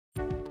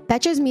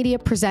Betches Media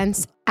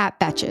presents At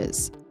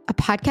Betches, a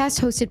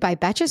podcast hosted by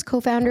Betches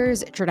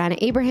co-founders Jordana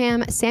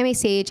Abraham, Sammy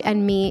Sage,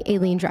 and me,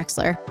 Aileen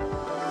Drexler.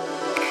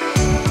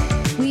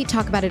 We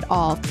talk about it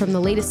all, from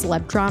the latest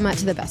celeb drama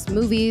to the best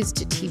movies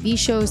to TV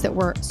shows that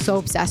we're so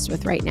obsessed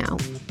with right now.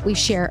 We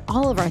share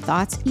all of our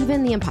thoughts,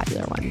 even the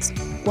unpopular ones.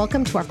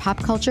 Welcome to our pop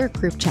culture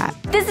group chat.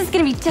 This is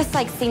going to be just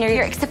like senior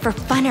year, except for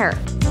funner.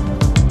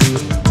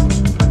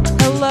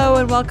 Hello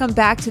and welcome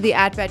back to the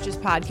At Betches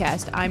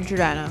podcast. I'm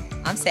Jordana.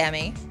 I'm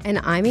Sammy. And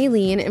I'm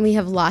Aileen, and we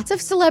have lots of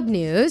celeb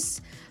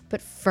news.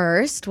 But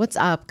first, what's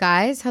up,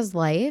 guys? How's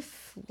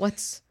life?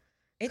 What's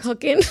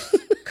cooking?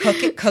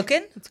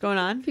 Cooking? What's going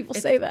on? People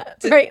say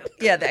that, right?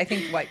 Yeah, I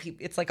think white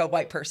people, it's like a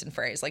white person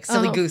phrase, like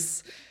silly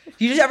goose.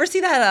 You just ever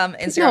see that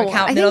Instagram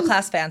account, Middle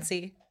Class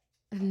Fancy?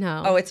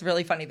 No. Oh, it's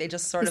really funny. They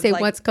just sort of say,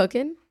 like, what's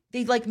cooking?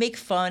 they like make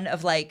fun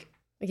of like,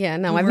 Yeah,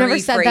 no, I've never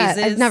said that.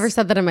 I've never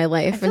said that in my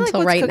life I feel until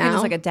like right cooking now.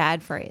 is like a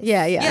dad phrase.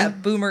 Yeah.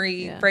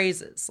 boomery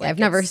phrases. Like I've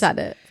never said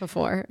it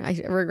before. I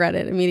regret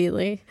it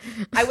immediately.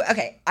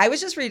 I was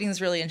just reading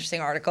this really interesting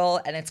article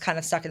and it's kind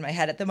of stuck in my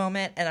head at the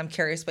moment and I'm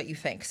curious what you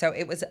think. So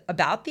it was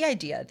about the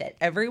idea that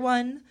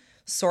everyone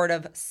sort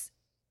of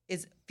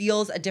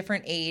feels a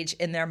different age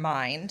in their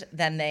mind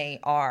than they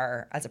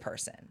are as a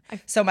person.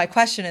 So my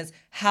question is,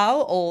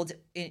 how old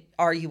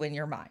are you in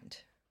your mind?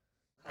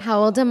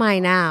 How old am I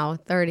now?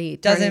 30.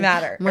 Doesn't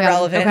matter. Oh my God.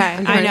 Irrelevant. Okay,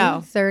 I'm I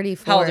know.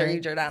 34. How old are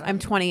you, Jordana? I'm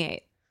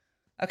 28.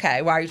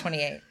 Okay, why are you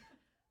 28?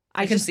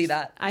 I can see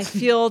that. I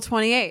feel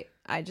 28.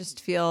 I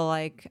just feel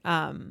like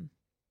I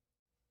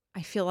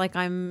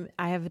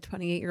have a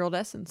 28-year-old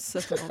essence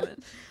at the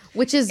moment.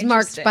 Which is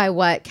marked Interesting. by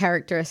what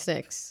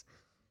characteristics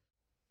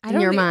in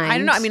your mind? I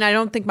don't know. I mean, I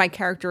don't think my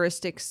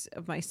characteristics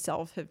of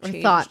myself have Or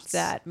changed thoughts.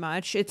 that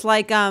much. It's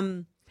like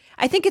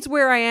I think it's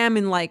where I am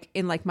in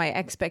my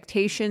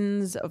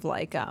expectations of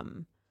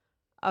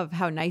of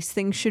how nice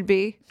things should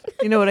be.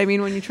 You know what I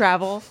mean? When you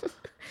travel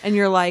and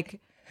you're like,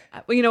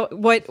 you know,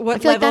 what I feel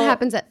level? like that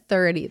happens at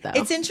 30, though.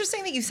 It's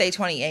interesting that you say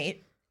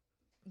 28.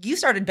 You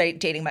started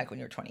dating Mike when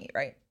you were 28,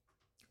 right?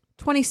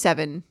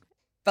 27.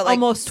 But like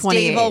Almost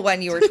 28. stable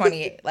when you were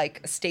 28.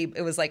 Like stable,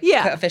 it was like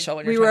official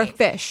when you we were were 28. a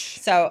fish.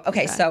 So,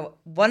 okay, so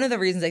one of the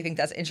reasons I think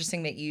that's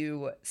interesting that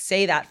you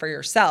say that for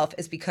yourself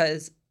is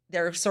because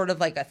there's sort of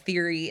like a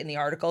theory in the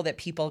article that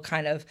people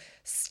kind of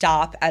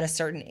stop at a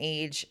certain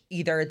age,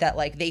 either that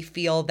like they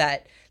feel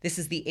that this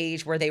is the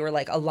age where they were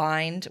like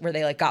aligned, where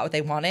they like got what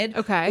they wanted.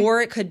 Okay.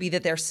 Or it could be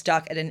that they're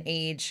stuck at an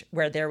age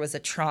where there was a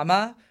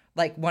trauma.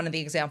 Like one of the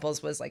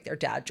examples was like their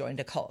dad joined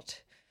a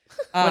cult.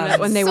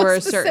 When they were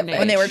a certain age.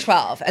 When they were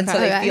 12. And so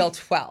they Okay. feel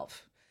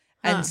 12.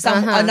 And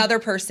another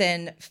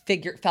person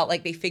felt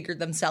like they figured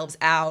themselves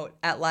out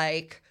at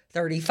like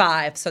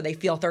 35. So they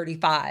feel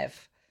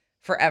 35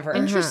 forever.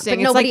 Interesting. But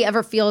It's nobody like-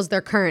 ever feels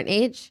their current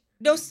age.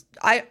 No,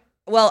 I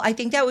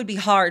think that would be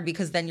hard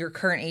because then your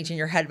current age in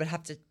your head would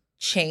have to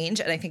change.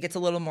 And I think it's a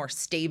little more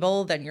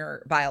stable than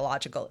your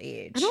biological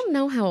age. I don't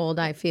know how old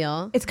I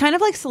feel. It's kind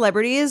of like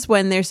celebrities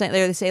when they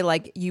say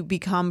like you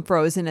become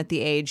frozen at the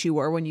age you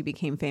were when you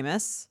became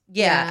famous.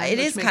 Yeah, it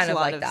Which is makes kind a of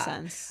lot like of that.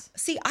 sense.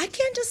 See, I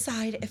can't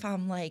decide if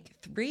I'm like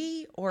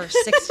 3 or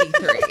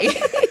 63.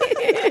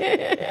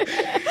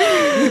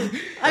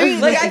 I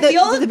mean, Like I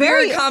feel the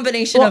very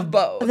combination of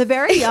both. The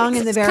very young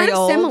and the very kind of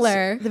old.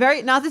 similar.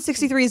 Not that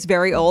 63 is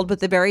very old, but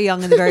the very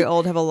young and the very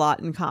old have a lot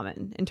in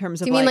common in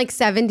terms of. Do you mean like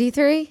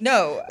 73?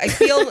 No, I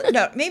feel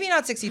maybe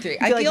not 63.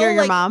 I feel like you're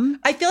your mom?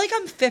 I feel like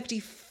I'm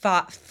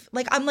 55.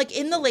 Like I'm like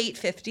in the late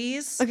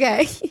 50s.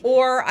 Okay.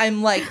 Or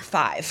I'm like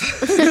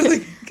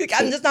 5. Like,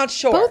 I'm just not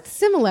sure. Both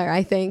similar,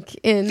 I think,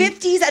 in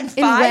 50s and 5.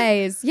 in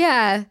ways.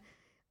 Yeah.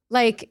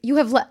 Like you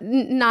have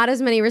not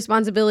as many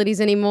responsibilities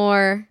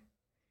anymore.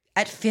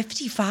 At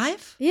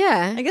 55?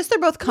 Yeah. I guess they're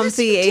both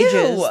comfy you ages.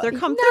 do. They're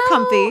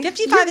comfy.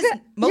 55 is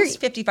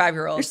most You're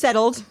 55-year-olds.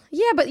 settled.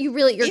 Yeah, but you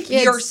really, your If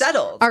kids you're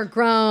settled. are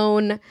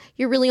grown.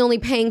 You're really only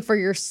paying for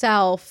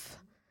yourself.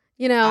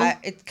 You know?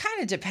 It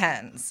kind of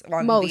depends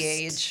on Most. the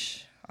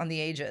age, on the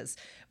ages.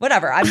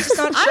 Whatever. I'm just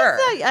not sure.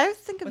 I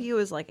think of you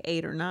as like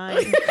 8 or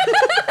 9.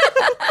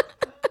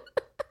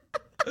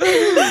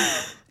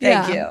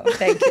 Thank you.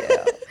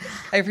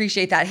 I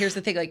appreciate that. Here's the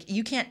thing, like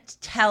you can't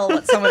tell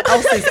what someone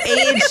else's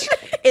age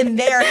in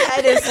their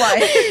head is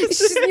like.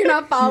 You're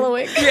not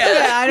following.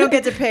 Yeah, I don't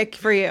get to pick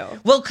for you.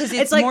 Well, because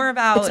it's like- more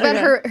about. It's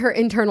about her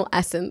internal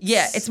essence.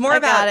 Yeah, it's more I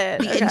about got it.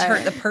 the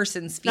Okay. the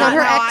person's Not feeling.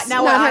 her ex-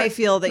 now not I her-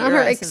 feel that not your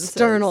her essence is-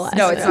 external essence.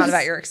 No, it's not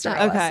about your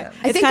external. Okay.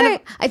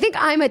 essence. I think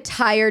I'm a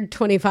tired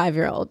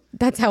 25-year-old.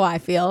 That's how I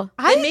feel.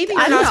 And maybe you're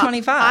I don't not know.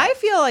 25. I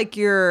feel like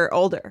you're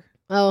older.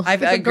 Oh,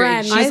 I've look at agreed.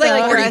 Gren. She's I like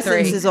thought- Your 43.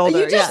 essence is older.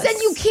 You just yes.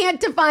 said you can't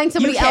define You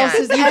somebody can.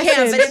 else's You essence.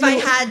 can, but if I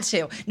had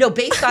to, no,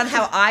 based on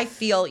how I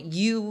feel,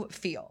 you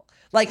feel.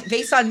 Like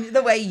based on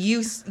the way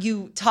you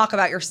talk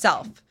about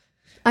yourself.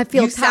 I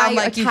feel You sound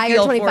tired, like you a tired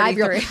feel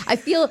 25-year-old. 43. I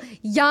feel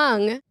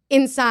young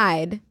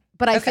inside,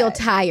 but I feel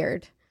Okay.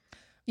 tired.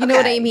 You know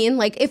what I Okay. mean?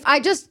 Like if I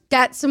just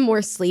got some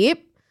more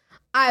sleep,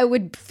 I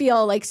would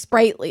feel like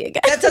sprightly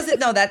again. That doesn't.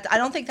 No, that I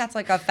don't think that's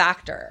like a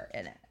factor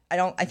in it.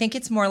 I think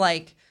it's more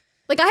like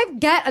Like I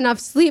get enough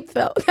sleep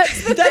though.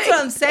 That's what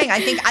I'm saying.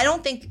 I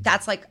don't think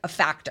that's like a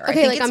factor. I Okay,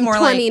 think like it's I'm more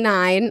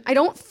 29. I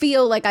don't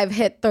feel like I've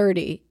hit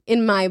 30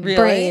 in my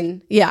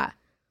brain. Yeah.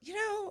 You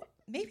know,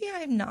 maybe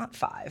I'm not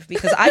 5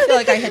 because I feel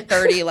like I hit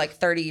 30 like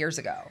 30 years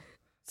ago.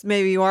 So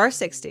maybe you are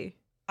 60.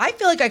 I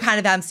feel like I kind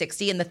of am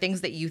 60, and the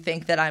things that you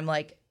think that I'm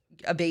like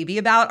a baby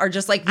about are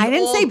just like the I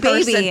didn't old say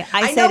baby. person.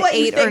 I know said what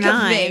you 8 or think of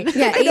 9. me.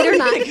 Yeah,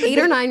 8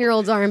 or 9 year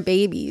olds aren't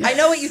babies. I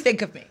know what you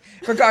think of me.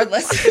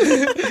 Regardless.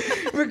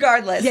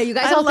 Regardless. Yeah, you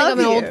guys I all think love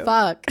I'm an you. old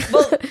fuck.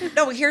 Well,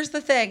 no, here's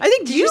the thing. I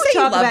think Did you say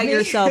talk love about me?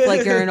 yourself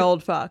like you're an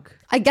old fuck.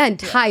 Again,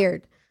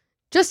 tired.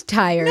 Just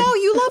tired. No,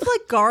 you love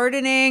like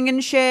gardening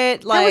and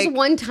shit. That Like was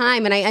one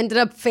time and I ended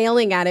up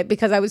failing at it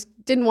because I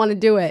didn't want to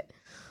do it.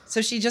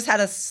 So she just had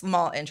a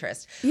small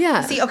interest.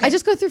 Yeah. See, okay. I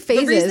just go through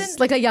phases reason-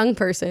 like a young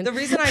person. The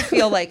reason I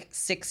feel like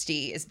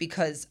 60 is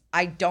because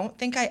I don't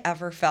think I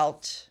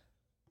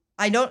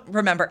don't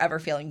remember ever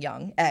feeling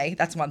young.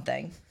 That's one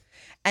thing.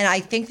 And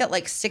I think that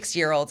like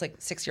 6-year-olds, like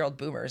 6-year-old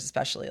boomers,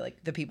 especially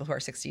like the people who are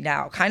 60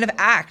 now, kind of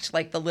act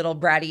like the little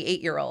bratty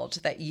 8-year-old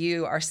that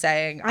you are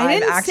saying. I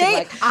didn't acting say.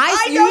 like.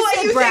 I know you what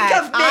said you brat.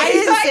 think of me. I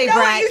didn't say know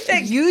what brat. you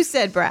think. You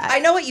said brat. I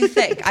know what you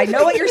think. I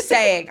know what you're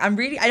saying. I'm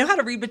reading. I know how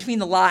to read between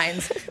the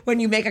lines when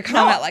you make a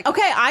comment like.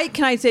 Okay,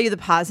 can I tell you the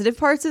positive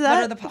parts of that?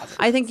 What are the positives?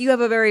 I think you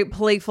have a very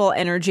playful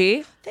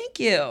energy. Thank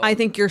you. I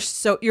think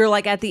you're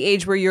like at the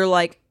age where you're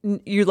like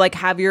you like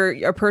have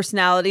your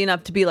personality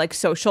enough to be like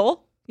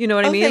social. You know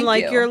what I Oh, mean? thank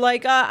Like you. you're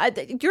like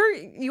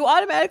you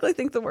automatically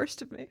think the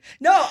worst of me.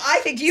 No, I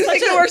think you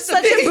think the worst of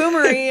Such me. a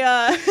boomery.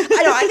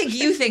 I know. I think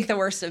you think the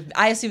worst of.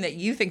 I assume that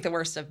you think the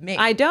worst of me.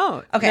 I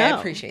don't. Okay, no. I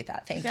appreciate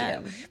that. Thank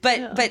Yeah. you.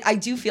 But I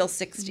do feel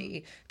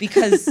 60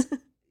 because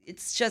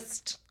it's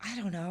just I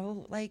don't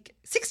know, like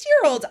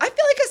 60-year-olds. I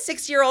feel like a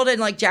 6-year-old in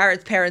like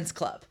Jared's parents'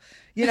 club.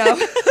 You know,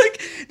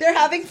 like they're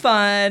having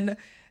fun.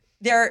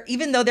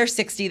 Even though they're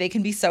 60, they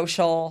can be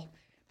social.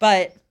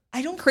 But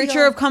I don't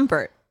Creature of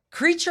comfort.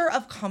 Creature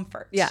of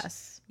comfort.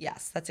 Yes.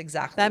 Yes, that's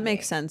exactly That me.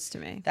 makes sense to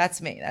me.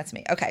 That's me.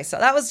 Okay, so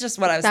that was just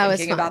what I was That was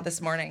thinking fun. about this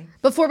morning.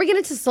 Before we get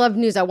into celeb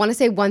news, I want to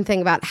say one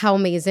thing about how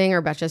amazing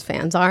our Betches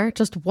fans are.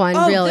 Just one,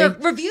 Oh, really. their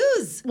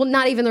reviews. Well,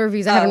 not even the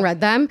reviews. I haven't read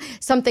them.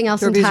 Something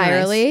else The reviews are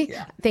entirely. nice.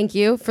 Thank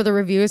you for the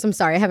reviews. I'm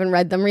sorry I haven't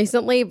read them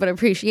recently, but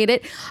appreciate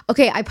it.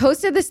 Okay, I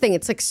posted this thing.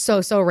 It's like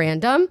so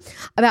random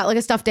about like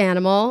a stuffed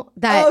animal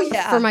that Oh,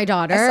 yeah. for my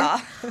daughter.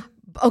 I saw.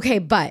 Okay,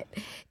 but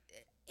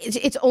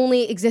it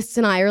only exists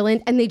in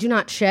Ireland and they do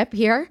not ship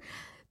here.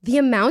 The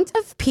amount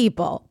of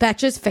people,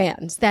 Betches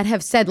fans, that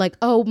have said like,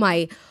 oh,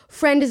 my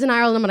friend is in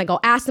Ireland. I'm going to go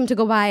ask them to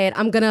go buy it.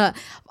 I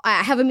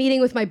have a meeting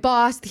with my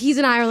boss. He's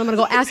in Ireland. I'm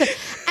going to go ask him.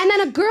 And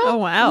then a girl Oh,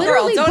 wow. Girl,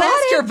 literally don't bought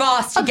ask it. your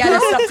boss to A get a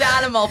girl- stuffed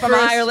animal from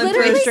Ireland for a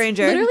Literally-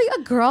 stranger. Literally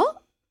a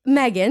girl,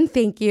 Megan,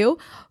 thank you,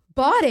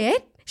 bought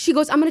it. She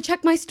goes, I'm going to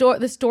check my store,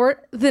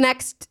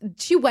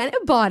 she went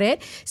and bought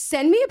it,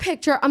 send me a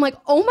picture. I'm like,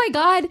 oh my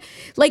God,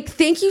 like,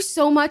 thank you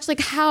so much. Like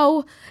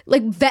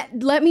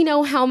let me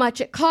know how much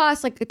it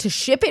costs, like to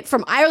ship it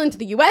from Ireland to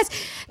the US.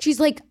 She's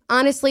like,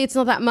 honestly, it's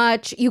not that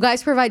much. You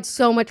guys provide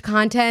so much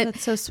content.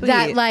 That's so sweet.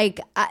 That like,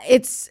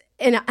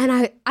 and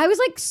I was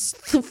like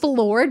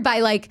floored by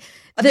like,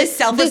 This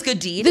selfless good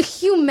deed? The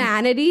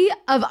humanity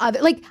of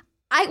other, like,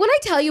 when I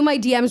tell you my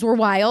DMs were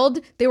wild,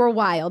 they were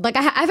wild. Like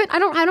I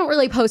don't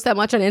really post that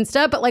much on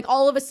Insta, but like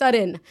all of a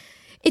sudden,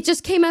 it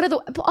just came out of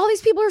all these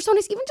people are so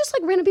nice. Even just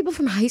like random people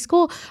from high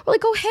school were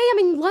like, oh, hey, I'm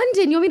in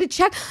London. You want me to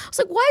check? I was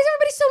like, why is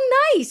everybody so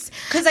nice?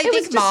 Because I It was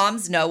think just-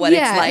 moms know what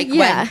it's like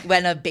yeah.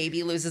 when a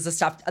baby loses a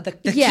stuffed, the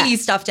Yeah. key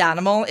stuffed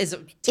animal is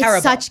terrible.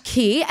 It's such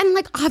key. And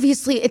like,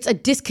 obviously, it's a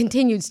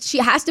discontinued. She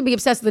has to be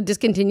obsessed with the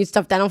discontinued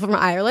stuffed animal from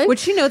Ireland. Would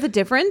she know the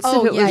difference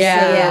Oh, if it was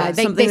yeah.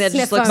 They something that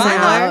sniff just looks them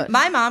similar? out.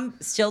 My mom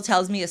still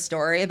tells me a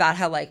story about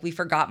how like we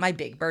forgot my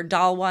Big Bird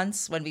doll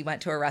once when we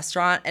went to a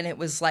restaurant, and it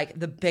was like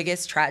the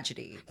biggest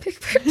tragedy.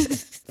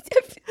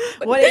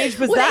 What age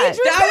was that?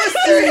 That was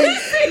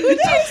 3.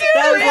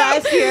 That was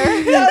last year.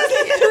 That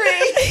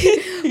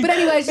was 3. But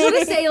anyway, I just want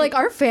to say, like,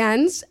 our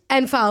fans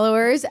and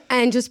followers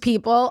and just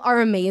people are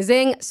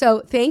amazing.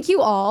 So thank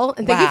you all.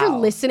 And thank you for Wow.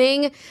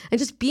 listening and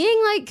just being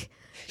like,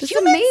 just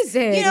Humans,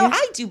 amazing. You know,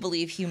 I do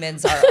believe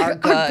humans are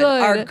good.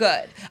 Are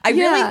good. I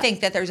Yeah. really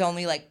think that there's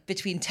only like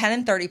between 10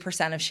 and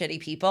 30% of shitty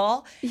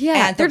people.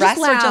 Yeah, And the they're just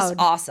rest are just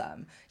loud.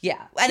 awesome. Yeah.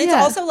 And it's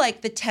Yeah. also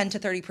like the 10 to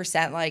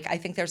 30%, like I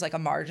think there's like a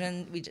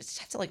margin. We just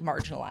have to like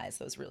marginalize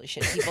those really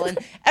shitty people. And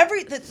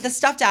the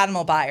stuffed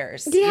animal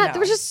buyers. yeah, you know. they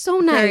were just so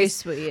nice. Very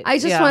sweet. I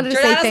just Yeah. wanted to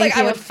say Jordana's thank like,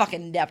 you. I would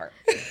fucking never.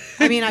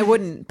 I mean, I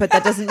wouldn't, but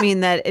that doesn't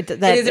mean that it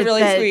is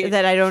really sweet.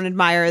 that I don't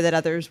admire that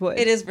others would.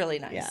 It is really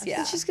nice.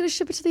 Yeah. She's going to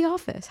ship it to the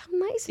office. How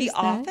nice The is that?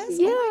 office?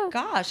 Yeah. Oh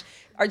my gosh.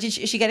 Is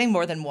she getting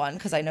more than one?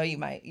 Because I know you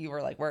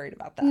were like worried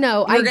about that.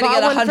 No, you were I gonna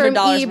bought get one from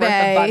 $100 worth of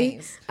eBay.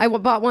 bunnies. I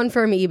bought one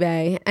from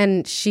eBay,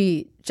 and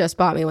she just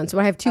bought me one. So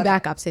I have 2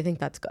 backups. I think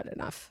that's good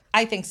enough.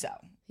 I think so.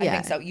 I Yeah.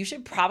 think so. You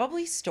should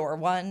probably store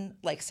one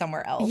like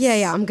somewhere else.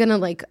 Yeah. I'm gonna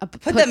like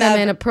put them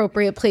in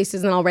appropriate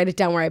places, and I'll write it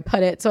down where I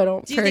put it so I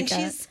don't Do you forget.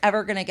 think she's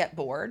ever gonna get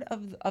bored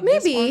of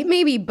this one?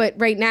 Maybe, but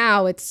right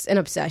now it's an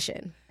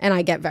obsession, and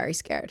I get very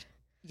scared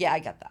Yeah, I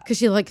get that. because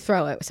she'll like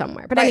throw it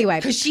somewhere. But anyway,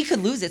 because she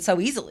could lose it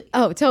so easily.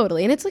 oh,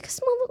 totally, and it's like a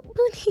small little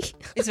bunny.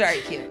 It's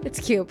very cute. It's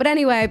cute. But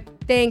anyway,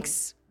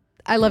 thanks.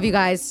 I love you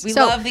guys. We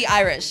love the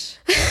Irish.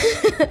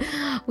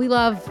 We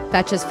love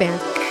Betches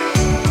fans.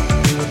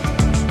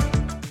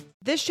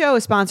 This show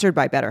is sponsored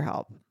by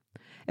BetterHelp.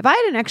 If I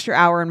had an extra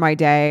hour in my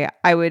day,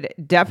 I would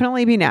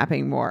definitely be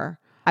napping more.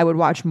 I would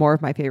watch more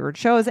of my favorite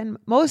shows, and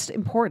most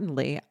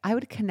importantly, I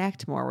would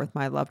connect more with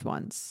my loved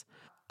ones.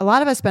 A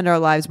lot of us spend our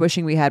lives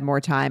wishing we had more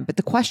time, but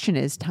the question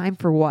is, time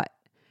for what?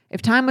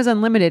 If time was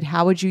unlimited,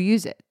 how would you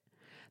use it?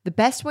 The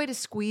best way to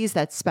squeeze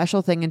that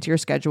special thing into your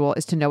schedule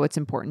is to know what's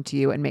important to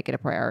you and make it a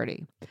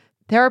priority.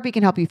 Therapy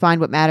can help you find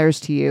what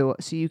matters to you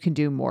so you can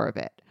do more of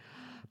it.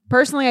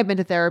 Personally, I've been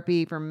to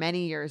therapy for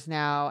many years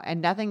now, and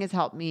nothing has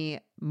helped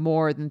me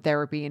more than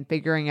therapy in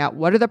figuring out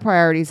what are the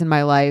priorities in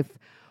my life,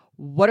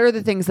 what are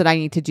the things that I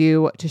need to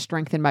do to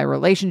strengthen my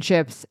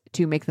relationships,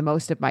 to make the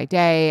most of my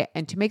day,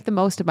 and to make the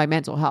most of my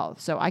mental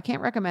health. So I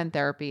can't recommend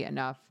therapy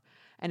enough.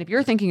 And if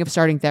you're thinking of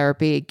starting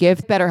therapy,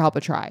 give BetterHelp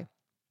a try.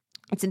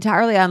 It's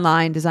entirely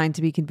online, designed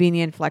to be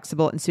convenient,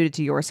 flexible, and suited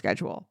to your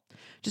schedule.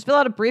 Just fill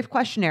out a brief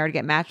questionnaire to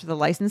get matched with a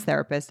licensed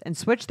therapist and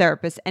switch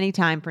therapists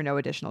anytime for no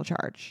additional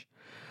charge.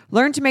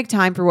 Learn to make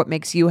time for what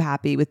makes you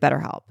happy with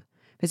BetterHelp.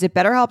 Visit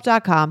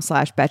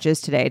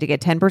BetterHelp.com/Betches today to get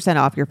 10%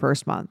 off your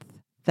first month.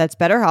 That's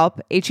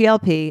BetterHelp,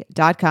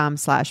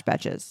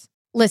 HELP.com/Betches.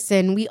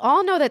 Listen, we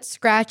all know that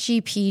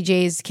scratchy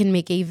PJs can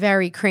make a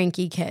very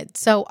cranky kid,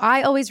 so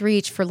I always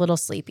reach for Little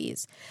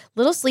Sleepies.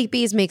 Little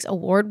Sleepies makes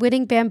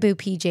award-winning bamboo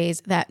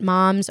PJs that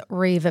moms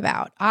rave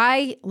about.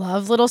 I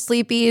love Little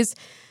Sleepies.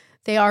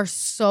 They are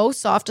so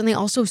soft, and they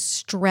also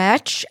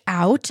stretch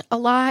out a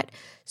lot,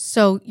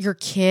 so your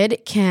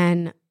kid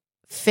can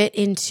fit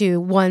into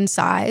one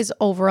size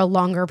over a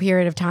longer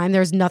period of time.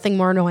 There's nothing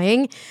more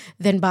annoying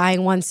than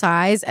buying one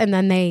size and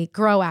then they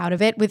grow out of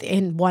it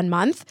within 1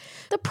 month.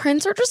 The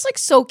prints are just like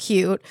so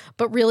cute,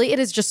 but really it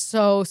is just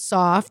so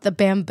soft. The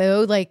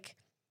bamboo, like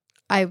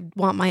I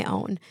want my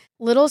own.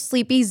 Little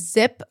Sleepy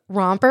Zip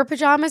Romper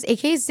Pajamas,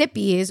 aka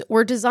Zippies,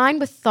 were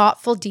designed with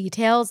thoughtful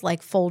details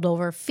like fold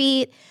over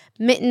feet,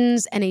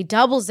 mittens, and a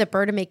double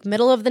zipper to make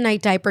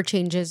middle-of-the-night diaper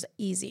changes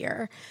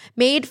easier.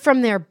 Made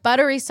from their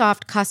buttery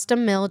soft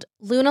custom-milled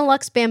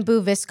Lunalux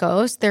bamboo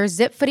viscose, their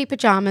zip footy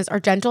pajamas are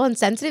gentle and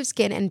sensitive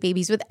skin and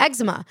babies with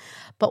eczema.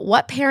 But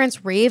what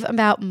parents rave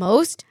about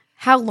most?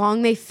 How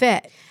long they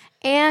fit.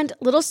 And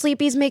Little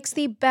Sleepies makes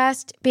the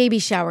best baby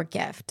shower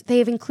gift. They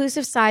have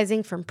inclusive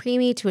sizing from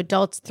preemie to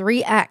adults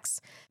 3X.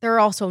 There are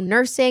also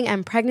nursing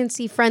and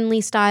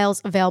pregnancy-friendly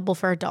styles available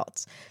for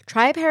adults.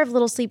 Try a pair of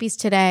Little Sleepies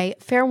today.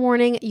 Fair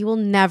warning, you will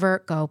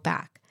never go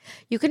back.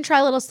 You can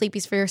try Little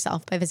Sleepies for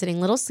yourself by visiting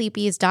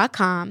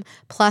littlesleepies.com,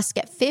 plus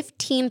get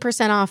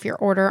 15% off your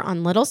order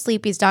on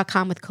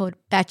littlesleepies.com with code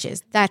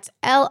BETCHES. That's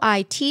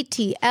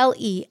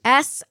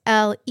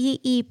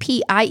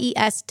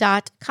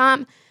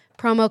LITTLESLEEPIES.com.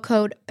 Promo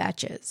code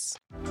BETCHES.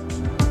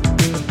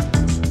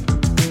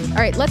 All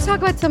right, let's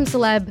talk about some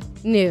celeb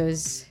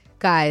news,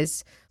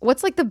 guys.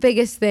 What's like the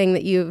biggest thing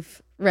that you've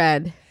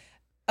read?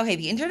 Okay,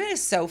 the internet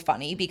is so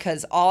funny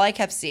because all I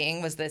kept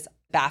seeing was this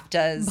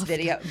BAFTAs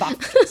video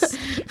BAFTAs,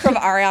 from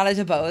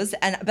Ariana DeBose,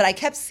 but I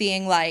kept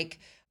seeing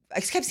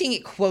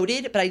it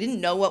quoted, but I didn't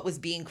know what was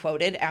being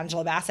quoted.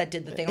 Angela Bassett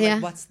did the thing. I'm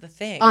like, what's the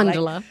thing?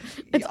 Angela.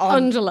 Like, it's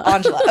Angela.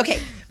 Angela.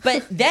 Okay,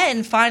 but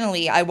then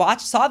finally I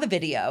saw the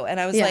video, and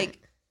I was like,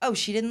 oh,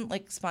 she didn't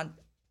like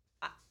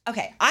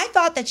Okay, I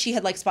thought that she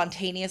had like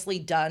spontaneously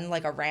done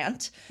like a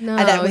rant, and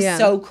that it was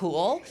so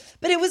cool.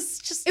 But it was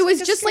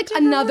just like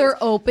another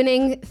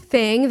opening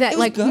thing that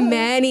like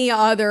many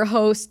other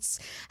hosts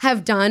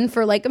have done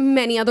for like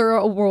many other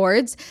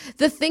awards.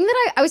 The thing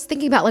that I was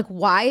thinking about, like,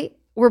 why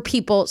were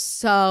people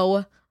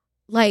so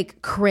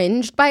like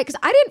cringed by it? Because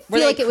I didn't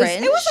feel like it was.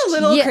 It was a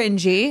little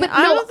cringy, but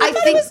no, I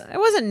think it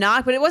wasn't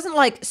not, but it wasn't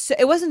like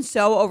it wasn't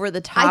so over the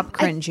top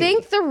cringy. I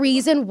think the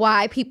reason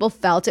why people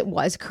felt it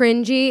was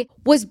cringy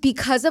was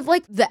because of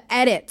like the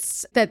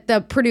edits that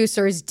the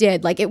producers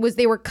did. Like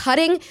they were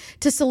cutting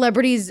to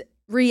celebrities'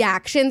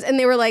 reactions, and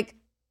they were like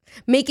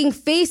making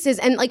faces.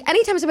 And like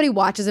anytime somebody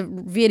watches a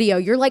video,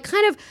 you're like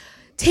kind of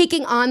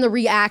taking on the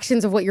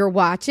reactions of what you're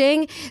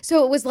watching.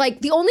 So it was like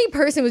the only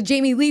person was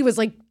Jamie Lee was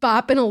like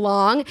bopping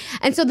along.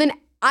 And so then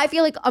I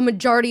feel like a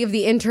majority of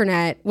the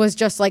internet was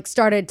just like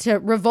started to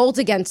revolt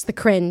against the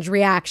cringe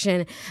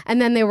reaction.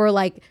 And then they were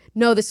like,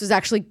 no, this was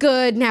actually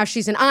good. Now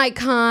she's an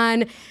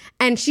icon.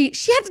 And she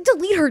had to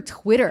delete her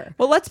Twitter.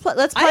 Well, let's play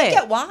I don't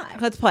get why.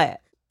 Let's play it.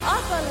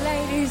 All the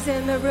ladies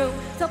in the room,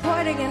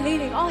 supporting and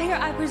leading, all here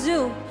I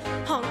presume.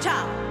 Hong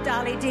Chow,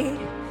 Dolly D,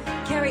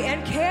 Carrie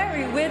and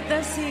Carrie with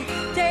the C.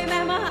 Dame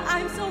Emma,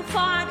 I'm so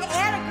fond.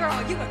 Anna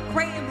girl, you were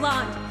great and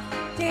blonde.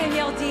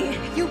 Danielle D,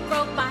 you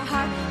broke my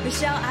heart.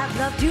 Michelle, I've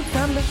loved you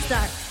from the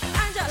start.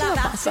 Angela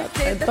Bassett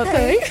did the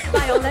thing.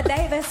 Viola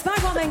Davis, my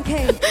woman woman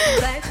king.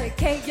 Blanche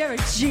Kate, you're a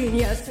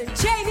genius. And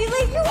Jamie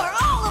Lee, you are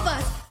all of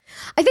us.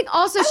 I think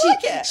also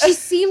like she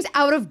seems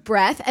out of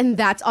breath, and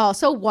that's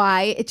also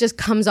why it just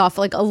comes off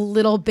like a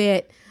little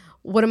bit.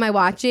 What am I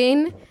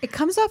watching? It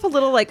comes off a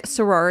little like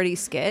sorority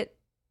skit,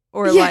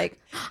 or like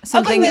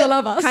something You'll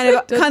love us.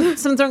 kind of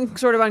something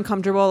sort of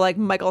uncomfortable, like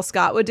Michael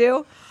Scott would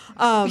do.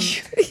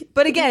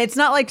 But again, it's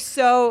not like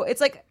so.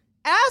 It's like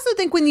I also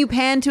think when you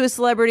pan to a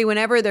celebrity,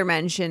 whenever they're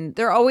mentioned,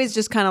 they're always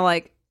just kind of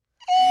like.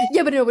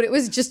 Yeah, but it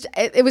was just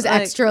it was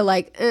extra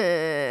like.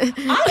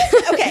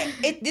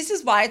 Okay, this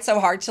is why it's so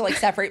hard to like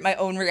separate my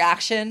own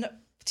reaction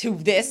to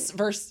this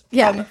verse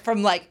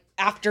from like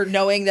after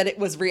knowing that it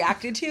was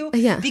reacted to.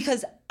 Yeah.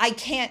 Because I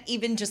can't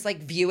even just like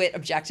view it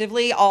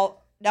objectively.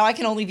 Now I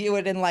can only view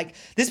it in like,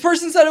 this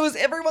person said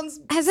everyone's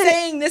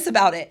saying this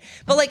about it.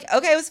 But like,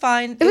 okay, it was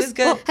fine. It was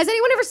good. Well, has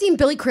anyone ever seen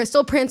Billy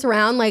Crystal prance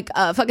around like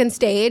a fucking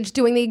stage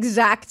doing the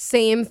exact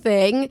same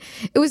thing?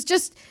 It was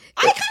just.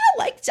 I kind of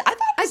liked it.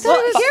 I thought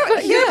it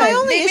was Here's my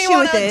only Made me issue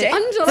with wanna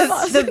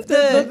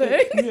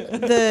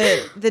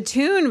it. The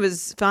tune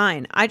was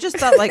fine. I just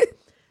thought like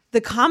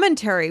the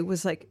commentary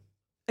was like,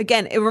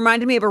 again, it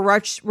reminded me of a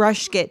Rush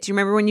skit. Do you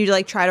remember when you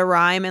like try to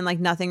rhyme and like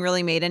nothing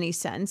really made any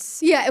sense?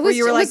 Yeah, it Where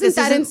you were like, wasn't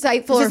that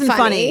insightful or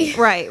funny.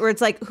 Right? Where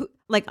it's like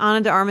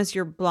Ana de Armas,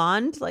 you're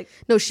blonde. Like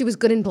No, she was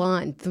good in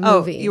Blonde. The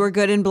movie. you were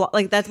good in blonde.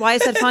 Like that's why I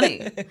said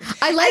funny.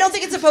 I don't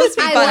think it's supposed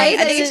to be funny.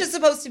 I think it's just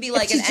supposed to be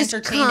like an just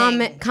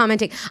entertaining.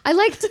 commenting. I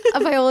liked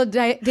Viola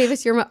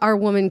Davis. You're our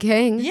woman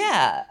king.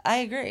 Yeah, I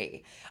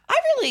agree.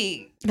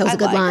 That was a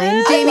good liked line.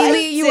 it. Jamie I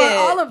Lee, you liked are it.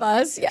 all of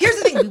us. Yeah. Here's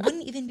the thing: we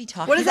wouldn't even be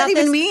talking. What does that about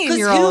even this mean, Because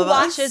you're all who of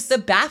us? watches the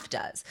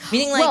BAFTAs?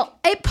 Meaning, like, Well,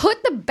 it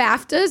put the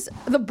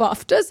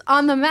BAFTAs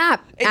on the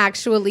map.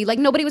 Actually, like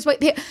nobody was. no,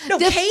 the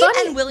Kate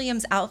funny- and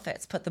William's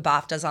outfits put the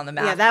BAFTAs on the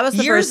map. Yeah, that was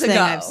the years first thing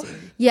ago. I've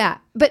seen. Yeah,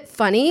 but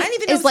funny I didn't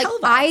even know is it like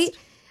was televised.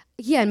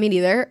 Yeah, me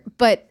neither.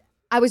 But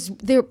I was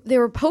they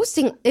were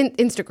posting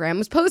Instagram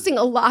was posting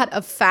a lot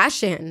of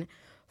fashion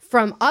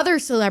from other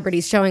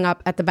celebrities showing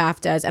up at the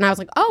BAFTAs, and I was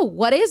like, oh,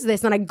 what is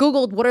this? And I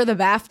googled what are the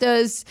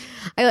BAFTAs.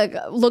 I like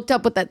looked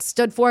up what that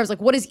stood for. I was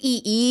like, what is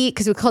EE?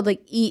 Because it was called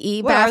like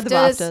EE. What are the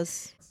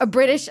BAFTAs? A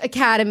British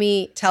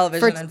Academy Television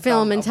for and Film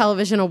Film and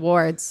Television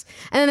Awards.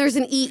 And then there's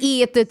an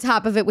EE at the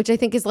top of it, which I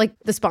think is like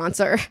the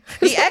sponsor.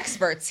 The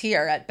experts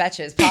here at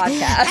Betches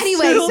Podcast.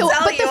 Anyway, will so-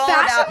 tell but the you all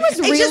fashion about- was It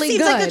just really seems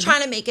like they're good.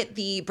 trying to make it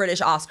the British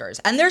Oscars,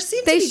 and there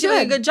seems They to be doing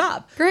a should. good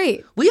job.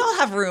 Great. We all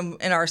have room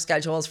in our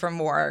schedules for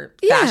more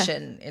Yeah.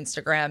 fashion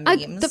Instagram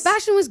memes. The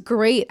fashion was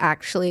great,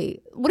 actually.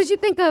 What did you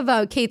think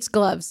of Kate's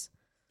gloves?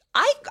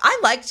 I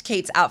liked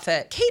Kate's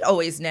outfit. Kate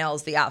always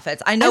nails the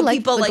outfits. I know liked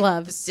people the like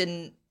gloves.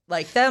 didn't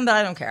like them, but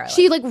I don't care. I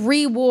She like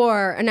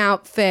rewore an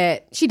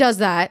outfit. She does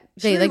that.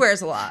 She like,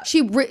 rewears a lot.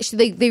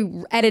 They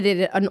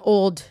edited an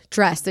old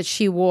dress that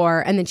she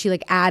wore, and then she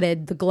like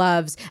added the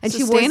gloves, and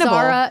she wore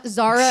Sustainable.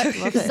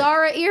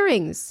 Zara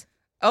earrings.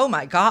 Oh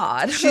my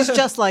God. She's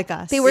just like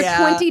us. They were Yeah.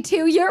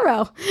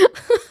 €22.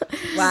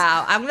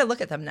 Wow. I'm going to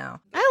look at them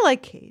now. I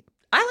like Kate.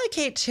 I like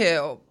Kate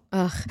too.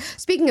 Ugh.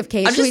 Speaking of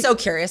Kate, I'm should just we- so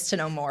curious to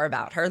know more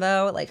about her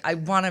though. Like I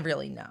want to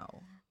really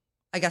know.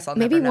 I guess I'll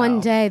maybe never know. one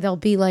day there'll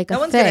be like No a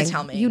one's thing. gonna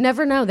tell me. You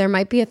never know. There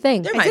might be a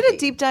thing. There I might did be. a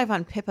deep dive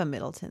on Pippa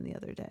Middleton the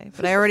other day,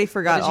 but I already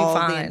forgot What did you all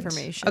of the find?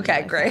 information. Okay,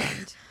 that I great.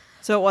 found.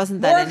 So it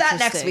wasn't that More of that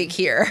interesting. next week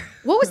here.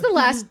 What was the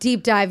last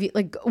deep dive,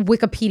 like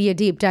Wikipedia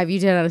deep dive you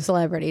did on a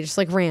celebrity? Just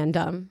like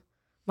random.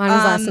 Mine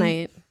was last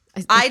night.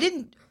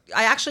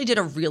 I actually did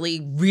a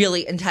really,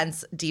 really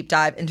intense deep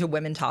dive into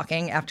women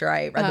talking after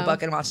I read the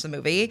book and watched the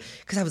movie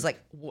because I was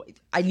like,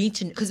 I need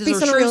to, because it's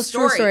Based a on a true real true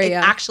story. story, It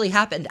yeah. actually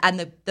happened,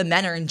 and the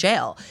men are in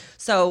jail.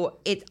 So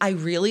I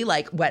really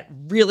like went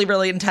really,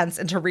 really intense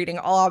into reading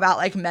all about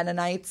like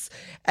Mennonites,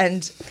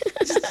 and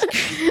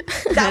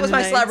that was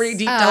my celebrity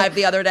deep dive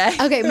the other day.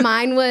 Okay,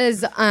 mine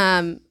was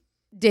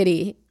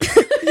Diddy.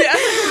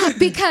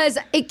 Because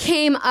it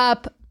came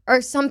up,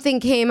 or something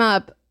came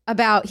up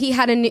about he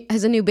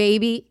has a new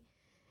baby.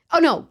 Oh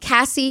no,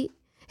 Cassie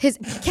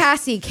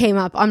came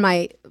up on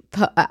my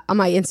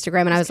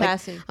Instagram, and I was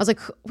Cassie? like,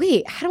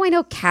 wait, how do I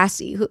know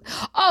Cassie?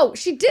 Oh,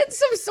 she did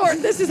some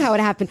sort. This is how it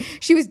happened.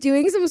 She was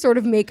doing some sort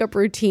of makeup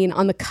routine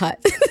on the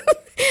cut.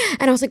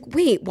 And I was like,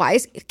 wait, why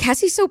is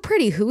Cassie so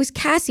pretty? Who is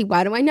Cassie?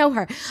 Why do I know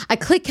her? I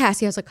clicked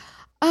Cassie. I was like,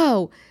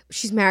 oh,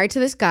 she's married to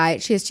this guy.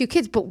 She has 2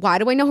 kids, but why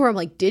do I know her? I'm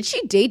like, did she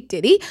date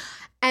Diddy?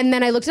 And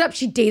then I looked it up.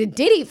 She dated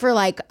Diddy for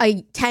like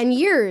 10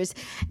 years.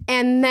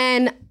 And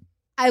then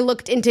I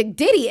looked into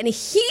Diddy, and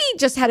he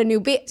just had a new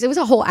baby. It was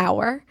a whole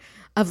hour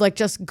of like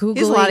just Googling. He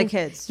has a lot of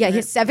kids, Yeah, right? he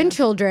has 7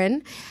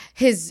 children.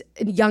 His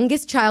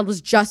youngest child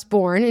was just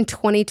born in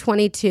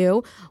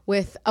 2022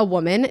 with a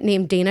woman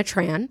named Dana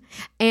Tran.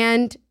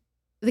 And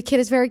the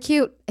kid is very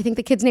cute. I think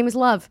the kid's name is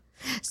Love.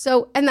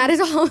 So, and that is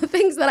all the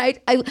things that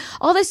I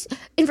all this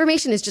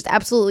information is just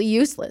absolutely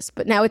useless,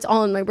 but now it's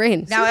all in my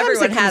brain. Now Sometimes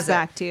everyone it comes has it.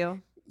 back to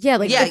you. Yeah,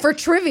 like Yeah. for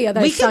trivia that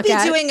I We could suck be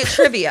at. doing a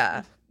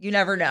trivia. You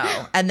never know.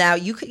 And now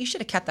you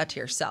should have kept that to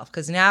yourself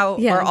because now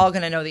Yeah. we're all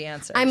going to know the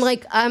answers. I'm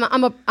like I'm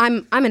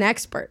an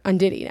expert on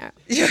Diddy now.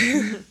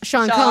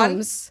 Sean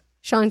Combs.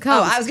 Sean Oh,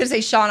 Combs. I was gonna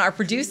say, Sean, our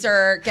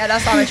producer, get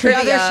us on a trivia.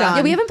 other Sean.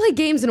 Yeah, we haven't played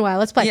games in a while.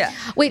 Let's play. Yeah.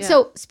 Wait,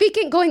 so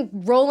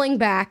rolling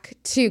back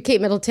to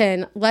Kate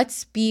Middleton, let's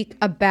speak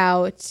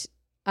about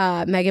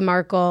Meghan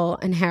Markle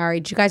and Harry.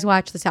 Did you guys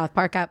watch the South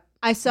Park app?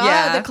 I saw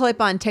Yeah. the clip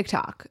on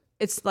TikTok.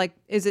 It's like,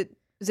 is it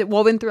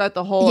woven throughout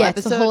the whole Yeah,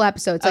 episode? it's the whole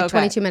episode. It's like Okay.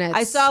 22 minutes.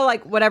 I saw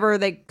like whatever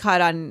they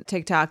cut on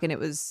TikTok, and it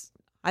was,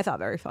 I thought,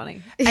 very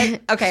funny.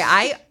 Okay,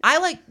 I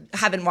like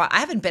I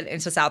haven't been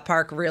into South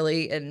Park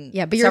really in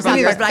Yeah, but you're a several South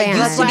years, Park but I fan.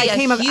 used That's to why be I a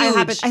came up.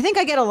 huge. I think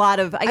I get a lot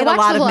of watched Meghan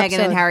the whole and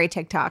episode. Harry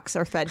TikToks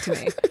are fed to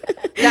me.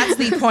 That's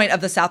the point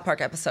of the South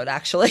Park episode,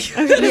 actually.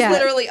 It's Yeah.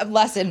 literally a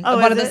lesson, Oh,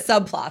 one of is the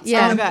it? subplots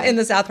Yeah. in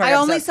the South Park I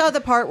episode. only saw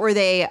the part where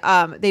they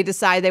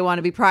decide they want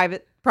to be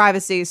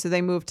privacy, so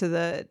they move to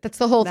the. That's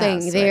the whole the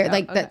thing. house They're right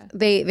like now. that.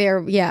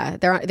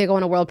 They're go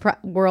on a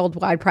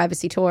worldwide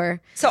privacy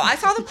tour. So I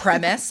saw the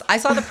premise.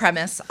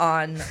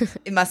 On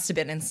it must have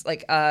been in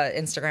like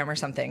Instagram or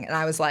something, and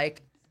I was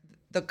like,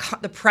 the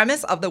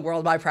premise of the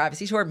Worldwide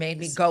Privacy Tour made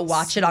me go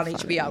watch it on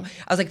HBO.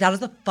 I was like, that is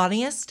the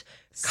funniest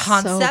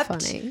concept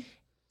funny.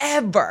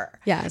 ever.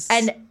 Yes.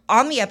 And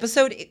on the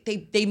episode,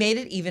 they made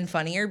it even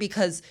funnier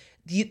because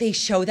they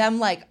show them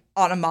like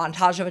on a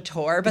montage of a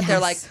tour, but they're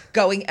like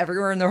going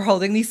everywhere and they're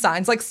holding these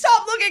signs like,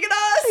 stop looking at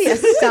us.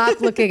 Yes,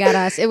 stop looking at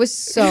us. It was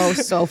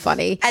so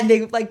funny. And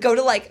they like go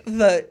to like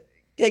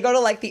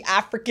the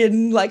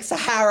African like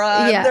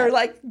Sahara. Yeah. And they're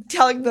like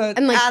telling the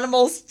And, like,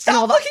 animals, And stop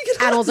all the looking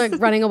at animals us. are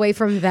running away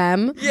from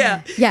them.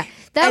 Yeah. Yeah.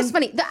 That was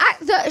funny.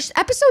 The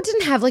episode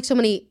didn't have like so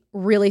many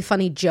really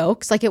funny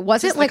jokes. Like it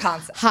wasn't Just the like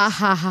concept. ha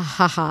ha ha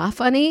ha ha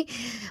funny,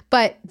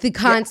 but the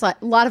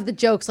concept, a lot of the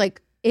jokes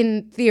like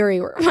in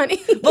theory were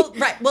funny. Well,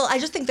 right. Well, I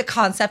just think the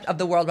concept of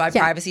the Worldwide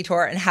Privacy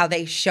Tour and how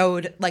they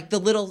showed like the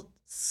little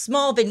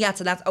small vignettes,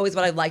 and that's always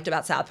what I liked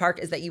about South Park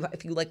is that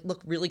if you like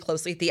look really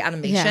closely at the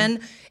animation,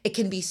 it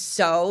can be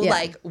so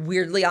like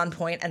weirdly on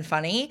point and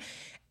funny.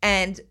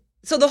 And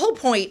so the whole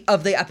point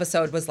of the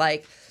episode was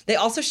like they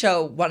also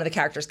show one of the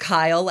characters,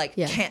 Kyle, like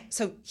can't.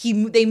 So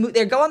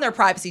they go on their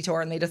privacy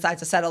tour and they decide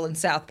to settle in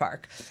South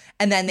Park,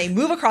 and then they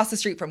move across the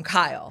street from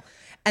Kyle,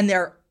 and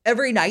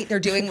every night they're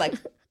doing like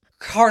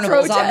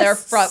carnivals on their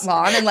Protests. front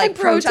lawn and like And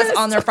protests protests.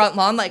 on their front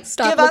lawn, like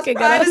Stop give us looking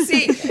at us.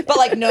 privacy, but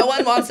like no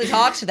one wants to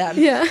talk to them.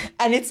 Yeah.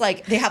 And it's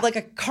like they have like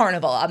a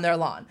carnival on their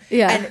lawn.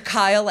 Yeah. And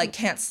Kyle like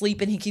can't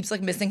sleep and he keeps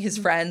like missing his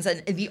friends,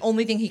 and the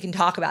only thing he can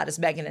talk about is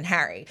Meghan and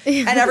Harry.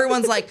 And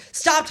everyone's like,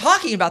 stop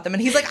talking about them.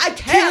 And he's like, I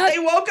can't. They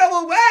won't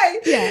go away.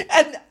 Yeah.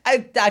 And I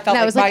felt That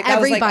like was like I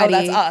was like, oh,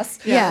 everybody. that's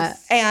us. Yeah.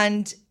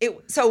 And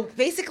so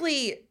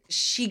basically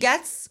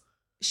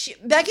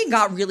Meghan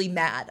got really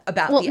mad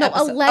about Well, the no,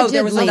 episode. allegedly. Oh,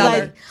 there was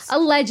another.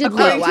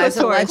 Allegedly. According to a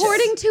source.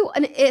 According to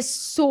a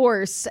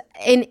source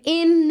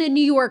in the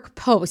New York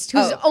Post,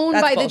 who's owned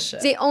that's by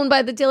bullshit.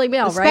 the Daily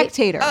Mail, right?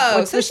 Spectator. Oh,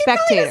 What's so the she probably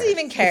Spectator? doesn't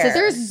even care.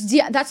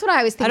 So that's what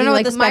I was thinking. know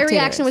what Like the my Spectator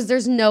reaction is. was,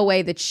 there's no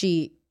way that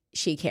she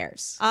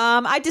cares.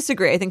 I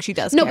disagree. I think she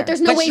does. No, care. but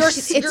there's no But way. you're-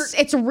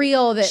 It's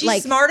real that She's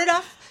like smart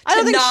enough I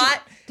don't to think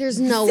not there's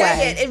no say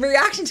way. it in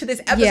reaction to this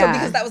episode Yeah.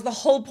 because that was the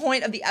whole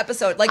point of the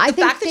episode. Like I the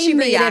think fact that they she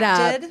made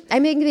reacted. it up. I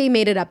think they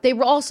made it up. They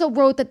also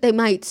wrote that they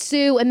might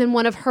sue, and then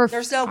one of her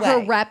There's no her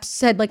way. reps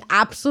said like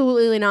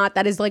absolutely not.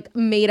 That is like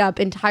made up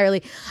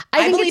entirely.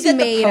 I think believe it's that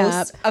made the up.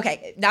 Post.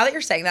 Okay, now that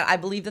you're saying that, I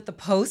believe that the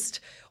Post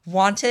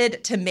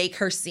wanted to make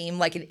her seem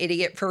like an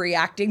idiot for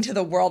reacting to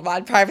the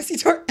Worldwide Privacy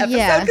Tour episode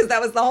Yeah. because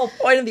that was the whole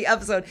point of the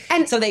episode.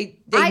 And so they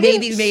I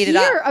maybe didn't made it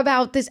hear up.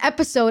 about this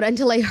episode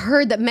until I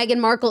heard that Meghan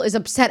Markle is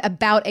upset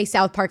about a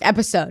South Park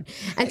episode,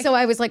 and so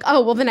I was like,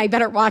 oh well, then I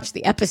better watch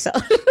the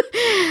episode.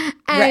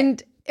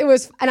 And it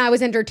was, and I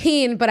was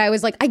entertained, but I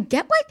was like, I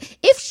get why,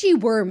 if she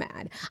were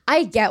mad,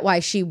 I get why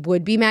she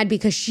would be mad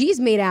because she's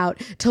made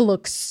out to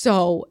look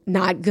so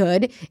not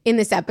good in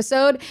this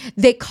episode.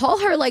 They call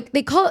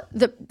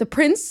the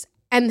prince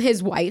and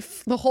his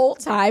wife the whole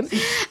time.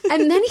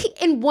 And then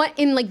in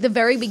like the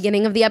very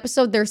beginning of the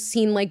episode, they're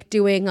seen like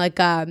doing like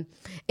an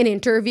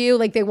interview.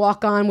 Like they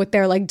walk on with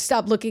their like,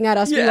 stop looking at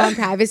us, we want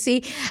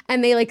privacy.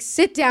 And they like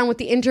sit down with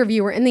the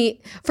interviewer, and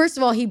first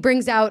of all, he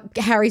brings out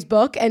Harry's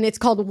book and it's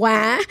called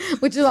Wah,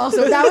 which is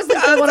also, that was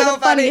like, one of so the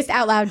funny. funniest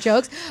out loud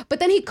jokes. But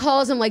then he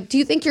calls him like, do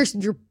you think your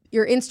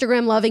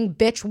Instagram loving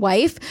bitch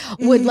wife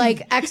would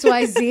like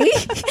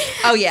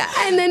XYZ? Oh yeah.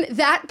 And then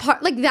that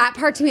part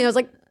to me, I was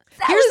like,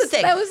 Here's the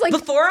thing. That was like,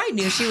 before I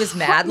knew she was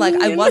mad, like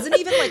I wasn't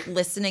even like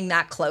listening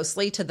that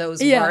closely to those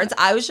Yeah. words.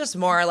 I was just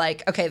more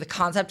like, okay, the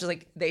concept is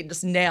like they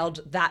just nailed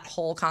that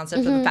whole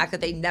concept of the fact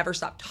that they never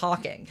stopped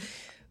talking.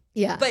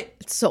 yeah. But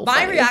it's so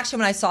my funny. reaction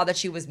when I saw that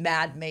she was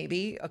mad,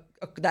 maybe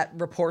that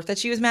report that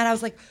she was mad, I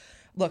was like,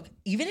 look,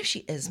 even if she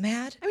is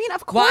mad, I mean,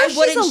 of why course she's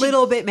wouldn't a she-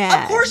 little bit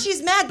mad. Of course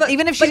she's mad, but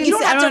Even if she but you didn't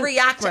don't say- I have to don't-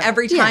 react right.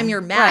 every time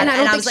you're mad. Right, and I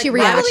don't was think she like,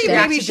 why would reacted.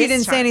 react Maybe to she this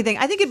didn't say time? anything.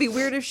 I think it'd be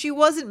weird if she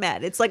wasn't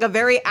mad. It's like a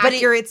very it-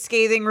 accurate,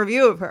 scathing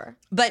review of her.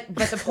 But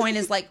the point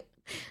is like,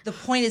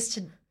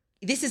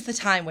 this is the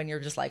time when you're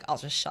just like, I'll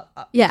just shut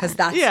up. Yeah. Because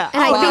that's Yeah.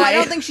 And I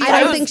don't think she-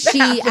 I don't was think she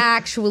mad.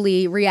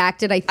 actually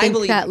reacted. I think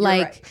believe that you're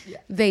like right. Yeah.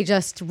 they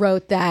just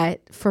wrote that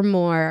for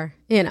more,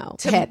 to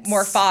hits.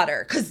 more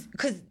fodder.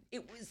 Because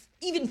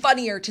even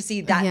funnier to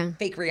see that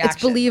fake reaction.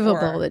 It's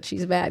believable that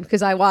she's mad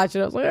because I watched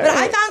it. I was like, But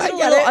I found it a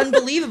little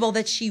unbelievable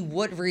that she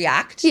would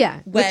react.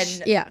 Yeah. When,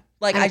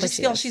 like, I don't just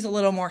think feel she she's a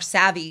little more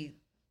savvy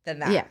than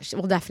that. Yeah,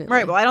 well, definitely.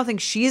 Right. Well, I don't think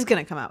she's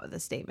going to come out with a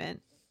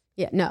statement.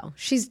 Yeah, no.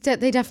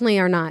 They definitely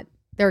are not.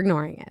 They're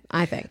ignoring it,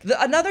 I think.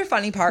 Another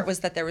funny part was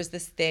that there was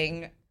this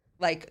thing,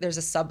 like there's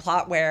a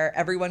subplot where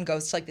everyone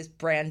goes to like this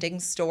branding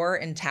store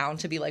in town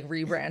to be like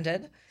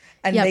rebranded.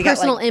 And Yeah, they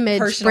personal got, like, image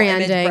personal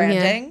image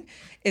branding,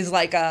 is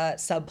like a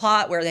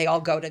subplot where they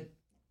all go to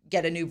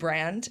get a new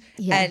brand.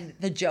 Yeah. And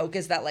the joke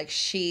is that like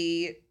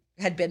she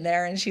had been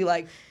there and she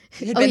like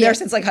had been there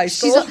since like high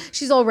school.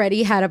 She's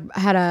already had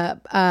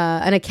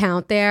an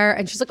account there,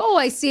 and she's like, oh,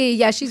 I see.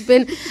 Yeah, she's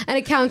been an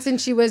account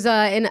since she was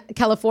in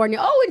California.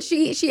 Oh, and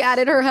she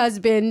added her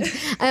husband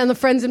on the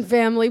friends and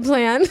family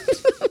plan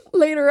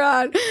later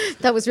on.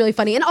 That was really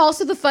funny, and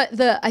also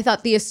I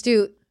thought the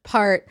astute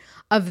part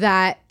of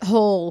that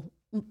whole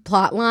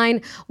plot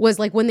line was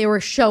like when they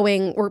were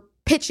showing or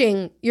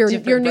pitching your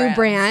new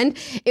brand,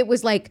 it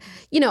was like,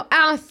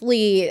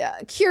 athlete,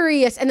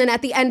 curious, and then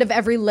at the end of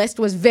every list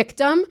was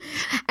victim.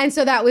 And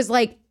so that was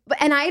like,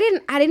 and I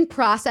didn't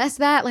process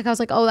that. Like I was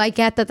like, oh, I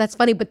get that, that's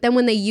funny. But then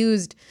when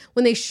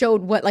they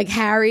showed what like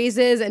Harry's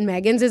is and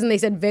Meghan's is and they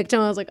said victim,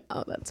 I was like,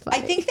 oh, that's funny.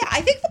 I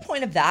think the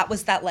point of that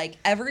was that like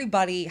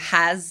everybody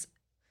has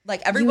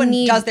like everyone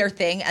does their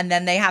thing and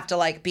then they have to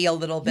like be a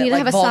little bit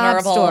like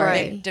vulnerable or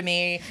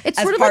victim-y it's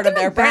as sort of part like of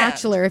their The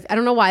Bachelor. I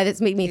don't know why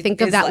that's made me think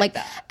of that. Like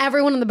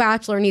everyone on The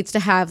Bachelor needs to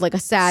have like a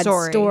sad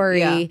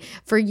story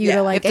for you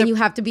to like, and you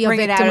have to be a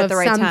victim of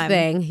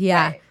something.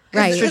 Yeah.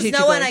 Right. Because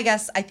no one, I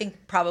guess, I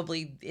think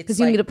probably it's because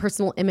you need a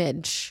personal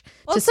image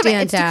to It's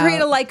stand out. to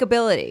create a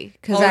likability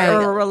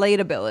or a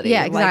relatability.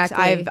 Yeah, exactly.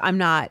 Like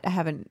I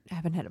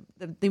haven't had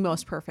the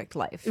most perfect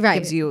life. Right.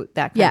 Gives you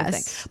that kind of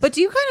thing. But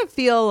do you kind of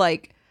feel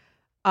like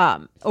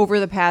over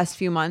the past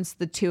few months,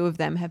 the two of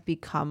them have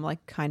become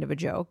like kind of a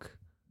joke?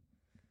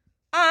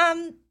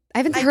 I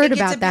haven't heard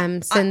about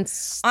them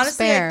since.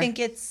 Honestly, Spare. I think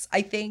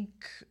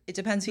it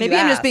depends who Maybe you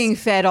I'm ask. just being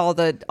fed all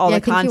the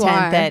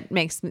content that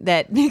makes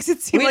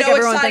it seem We like know which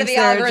everyone side of thinks the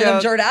they're a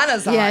algorithm joke.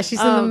 Jordana's on. Yeah, she's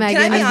in the Meghan Can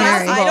I be and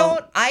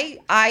honest? Harry.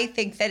 I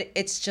think that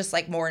it's just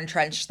like more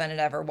entrenched than it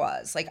ever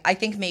was. Like I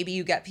think maybe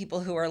you get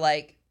people who are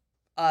like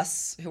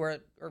us, who are,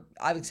 or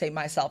I would say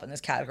myself in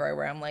this category,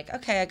 where I'm like,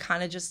 okay, I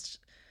kind of just,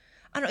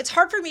 I don't know. It's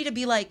hard for me to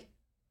be like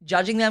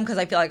judging them because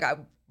I feel like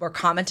we're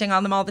commenting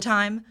on them all the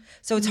time.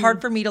 So it's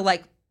hard for me to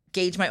like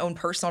gauge my own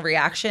personal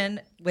reaction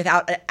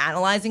without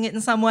analyzing it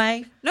in some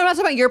way. No, I'm not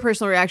talking about your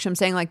personal reaction. I'm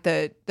saying like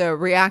the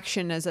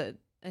reaction as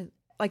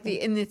like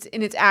in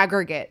its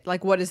aggregate.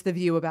 Like what is the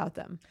view about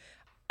them?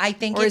 I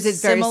think or it's is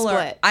it very similar.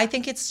 split? I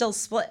think it's still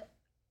split.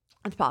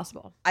 It's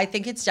possible. I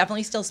think it's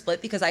definitely still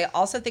split because I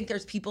also think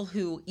there's people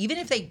who, even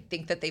if they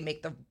think that they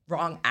make the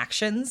wrong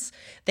actions,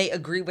 they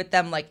agree with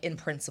them like in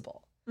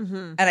principle.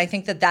 And I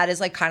think that is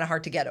like kind of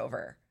hard to get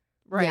over.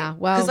 Right. Yeah.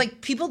 Well, Because like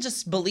people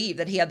just believe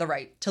that he had the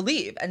right to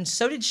leave, and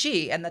so did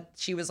she, and that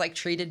she was like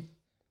treated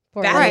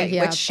badly. Right,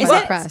 yeah, which she by the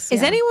was. press,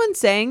 Is yeah. anyone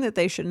saying that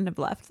they shouldn't have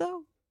left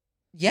though?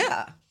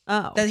 Yeah.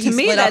 Oh, That he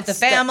split up the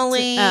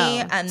family,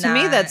 and to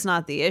me that- that's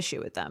not the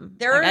issue with them.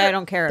 There Like, are- I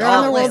don't care at they're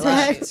all. on their like,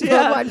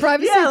 worldwide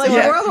privacy Yeah, like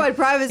tour. the worldwide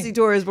privacy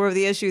tour is more of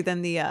the issue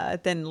than the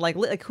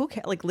like who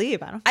cares? Like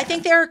leave. I don't. I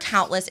think there are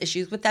countless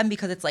issues with them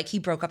because it's like he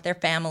broke up their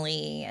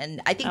family,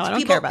 and I think I don't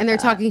people care about and they're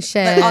that. talking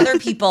shit. but other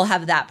people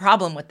have that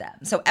problem with them.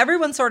 So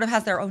everyone sort of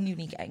has their own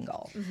unique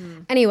angle.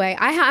 Anyway,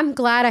 I'm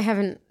glad I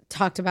haven't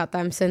talked about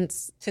them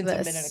since A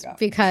this, minute ago.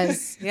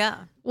 because Yeah.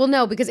 well,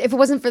 no, because if it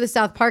wasn't for the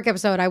South Park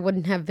episode, I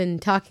wouldn't have been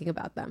talking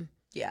about them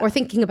or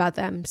thinking about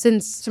them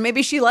since. So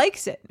maybe she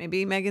likes it.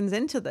 Maybe Megan's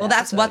into this. Well,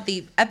 that's what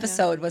the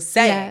episode was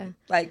saying.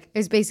 Yeah. Like It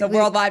was basically- the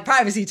worldwide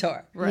privacy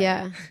tour.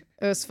 Yeah,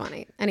 it was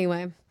funny.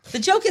 Anyway, The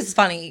joke is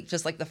funny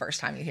just like the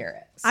first time you hear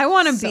it. I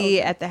want to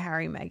be at the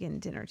Harry Meghan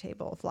dinner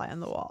table, fly on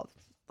the wall.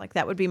 Like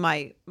that would be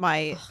my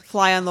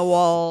fly on the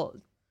wall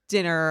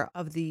dinner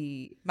of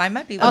the. Mine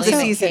might be Also-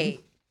 William and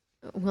Kate.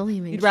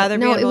 William and You'd rather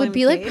Kate. be No, at it would William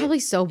be and like Kate? probably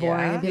so boring.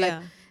 Yeah. I'd be like,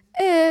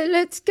 Yeah.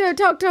 let's go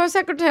talk to our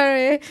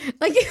secretary.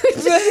 Like it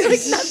would just be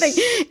like nothing.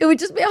 It would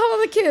just be, oh,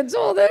 the kids,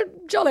 oh, they're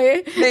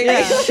jolly.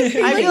 Yeah.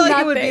 I feel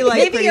like it would be nothing. like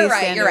Maybe pretty you're right.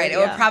 standard, You're right. It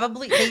would yeah.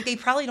 probably they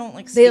probably don't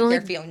like They speak their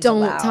like feelings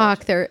don't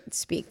aloud.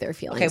 speak their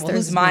feelings. Okay, well,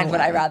 There's whose mind no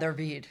would I way. rather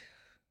read?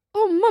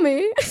 Oh,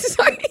 mommy.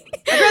 Sorry.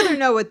 I'd rather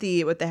know what the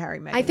Harry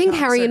Meghan. I think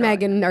talks Harry and are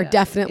going Meghan on. are Yeah.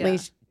 definitely Yeah.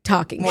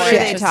 talking What are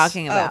shit. they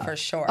talking about? Oh, for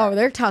sure. Oh,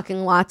 they're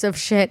talking lots of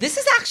shit. This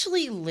is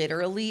actually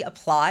literally a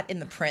plot in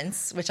The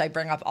Prince, which I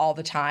bring up all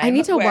the time. I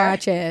need to where-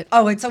 watch it.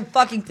 Oh, it's so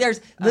fucking.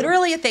 There's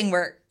literally a thing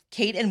where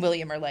Kate and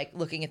William are like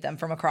looking at them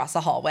from across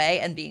the hallway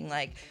and being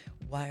like,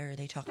 why are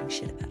they talking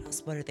shit about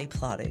us? What are they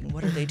plotting?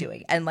 What are they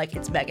doing? And like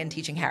it's Meghan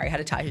teaching Harry how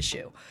to tie his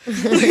shoe.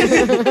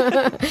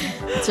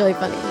 It's really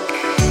funny.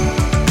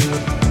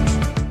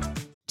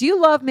 Do you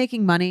love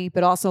making money,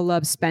 but also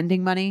love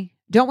spending money?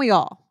 Don't we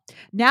all?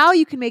 Now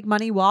you can make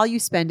money while you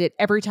spend it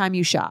every time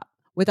you shop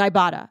with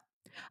Ibotta.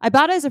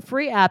 Ibotta is a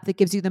free app that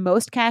gives you the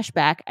most cash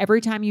back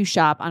every time you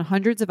shop on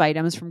hundreds of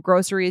items from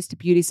groceries to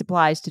beauty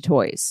supplies to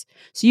toys.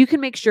 So you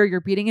can make sure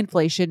you're beating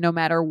inflation no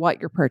matter what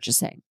you're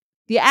purchasing.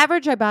 The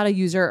average Ibotta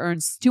user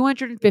earns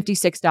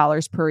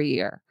 $256 per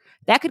year.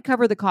 That could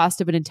cover the cost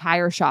of an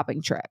entire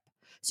shopping trip.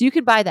 So you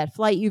can buy that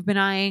flight you've been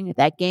eyeing,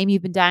 that game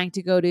you've been dying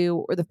to go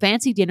to, or the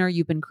fancy dinner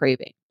you've been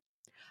craving.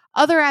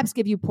 Other apps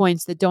give you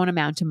points that don't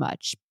amount to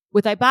much.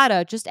 With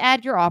Ibotta, just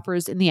add your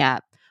offers in the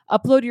app,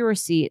 upload your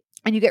receipt,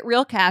 and you get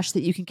real cash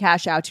that you can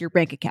cash out to your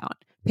bank account,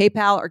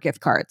 PayPal, or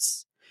gift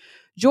cards.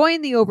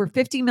 Join the over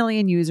 50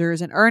 million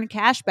users and earn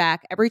cash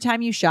back every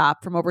time you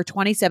shop from over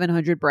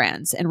 2,700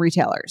 brands and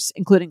retailers,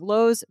 including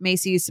Lowe's,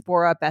 Macy's,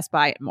 Sephora, Best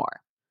Buy, and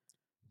more.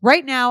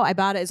 Right now,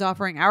 Ibotta is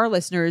offering our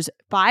listeners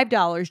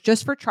 $5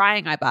 just for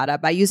trying Ibotta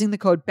by using the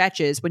code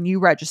BETCHES when you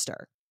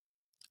register.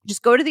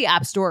 Just go to the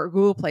App Store or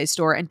Google Play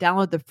Store and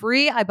download the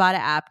free Ibotta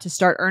app to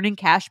start earning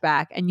cash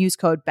back and use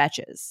code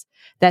BETCHES.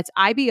 That's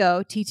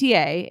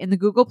IBOTTA in the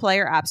Google Play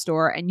or App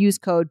Store and use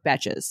code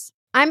BETCHES.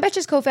 I'm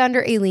Betches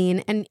co-founder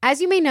Aileen, and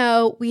as you may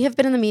know, we have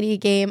been in the media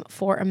game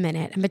for a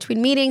minute. And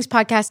between meetings,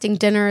 podcasting,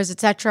 dinners,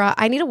 etc.,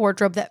 I need a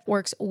wardrobe that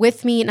works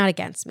with me, not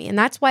against me. And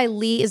that's why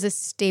Lee is a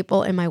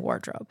staple in my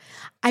wardrobe.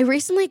 I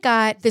recently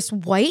got this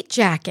white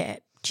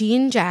jacket,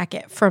 jean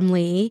jacket from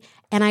Lee,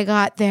 and I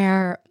got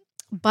their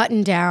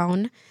button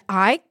down.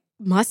 I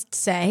must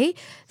say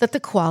that the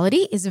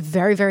quality is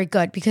very, very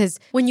good because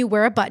when you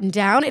wear a button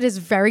down, it is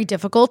very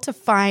difficult to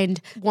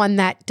find one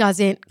that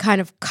doesn't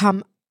kind of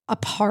come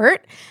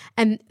apart.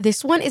 And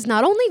this one is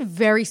not only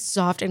very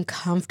soft and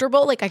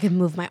comfortable, like I can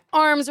move my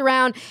arms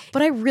around,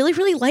 but I really,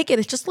 really like it.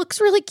 It just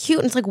looks really cute.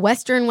 And it's like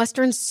Western.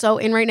 Western's so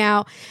in right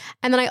now.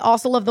 And then I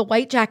also love the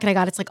white jacket I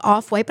got. It's like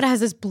off-white, but it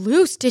has this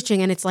blue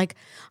stitching. And it's like,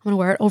 I'm going to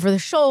wear it over the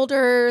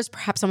shoulders,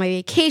 perhaps on my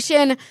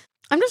vacation.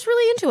 I'm just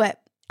really into it.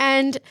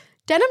 And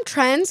denim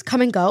trends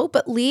come and go,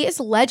 but Lee is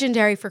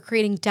legendary for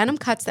creating denim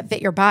cuts that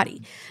fit your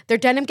body. Their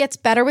denim gets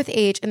better with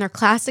age, and their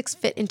classics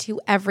fit into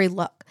every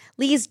look.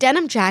 Lee's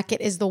denim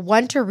jacket is the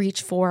one to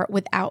reach for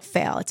without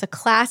fail. It's a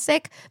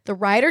classic. The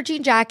Rider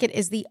jean jacket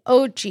is the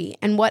OG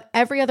and what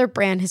every other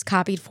brand has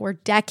copied for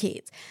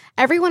decades.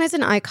 Everyone is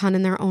an icon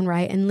in their own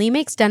right, and Lee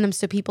makes denim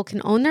so people can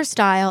own their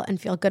style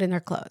and feel good in their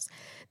clothes.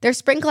 Their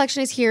spring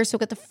collection is here, so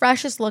get the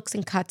freshest looks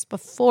and cuts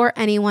before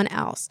anyone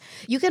else.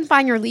 You can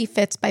find your Lee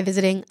fits by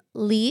visiting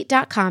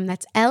lee.com.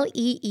 That's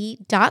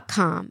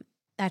Lee.com.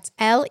 That's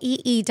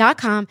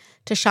Lee.com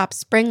to shop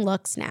spring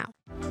looks now.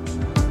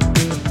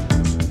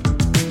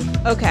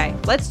 Okay,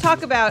 let's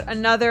talk about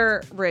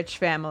another rich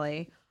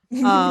family.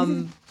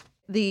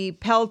 The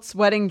Peltz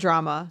wedding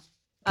drama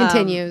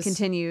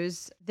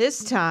continues.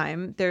 This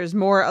time, there's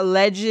more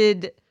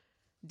alleged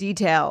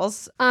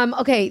details.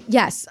 Okay,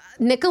 yes.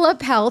 Nicola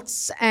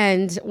Peltz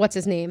and what's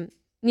his name?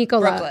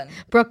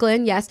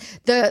 Brooklyn, yes.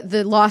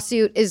 The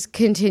lawsuit is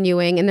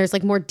continuing and there's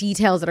like more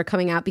details that are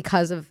coming out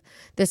because of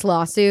this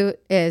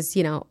lawsuit is,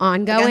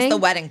 ongoing. Against the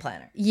wedding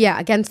planner. Yeah,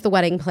 against the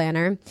wedding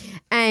planner.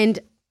 And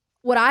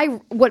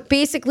what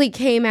basically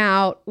came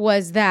out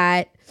was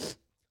that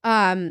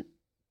the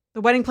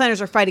wedding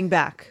planners are fighting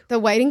back. The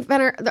wedding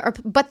planner,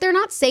 but they're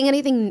not saying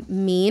anything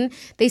mean.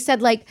 They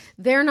said like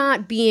they're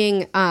not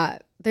being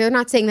they're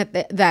not saying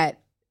that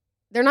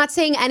they're not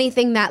saying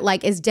anything that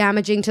like is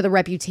damaging to the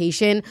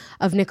reputation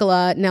of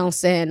Nicola,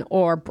 Nelson,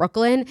 or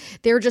Brooklyn.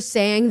 They're just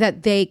saying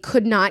that they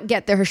could not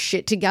get their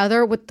shit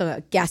together with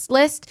the guest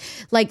list.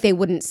 Like they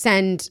wouldn't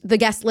send, the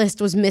guest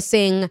list was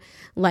missing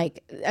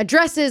like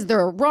addresses, there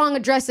were wrong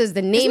addresses,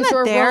 the names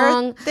were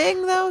wrong.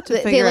 Thing though to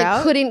they figure like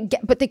out.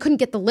 They couldn't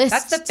get the list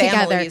That's the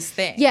together. family's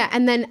thing. Yeah,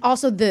 and then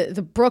also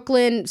the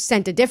Brooklyn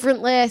sent a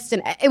different list,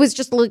 and it was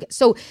just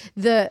so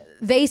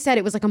they said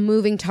it was like a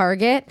moving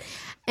target.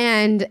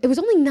 And it was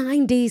only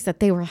 9 days that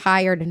they were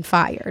hired and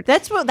fired.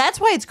 That's why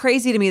it's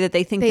crazy to me that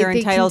they think they're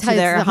entitled to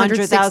their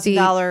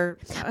 $100,000,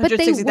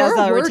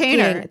 $160,000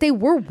 retainer. They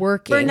were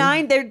working for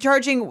 9. They're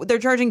charging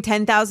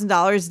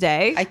 $10,000 a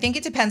day. I think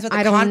it depends what the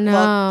I don't know.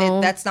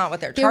 Well, that's not what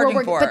they're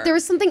charging for. But there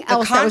was something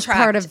else that was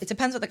part of. It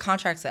depends what the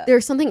contract says.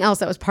 There's something else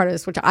that was part of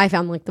this, which I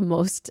found like the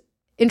most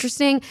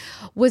interesting,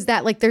 was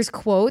that like there's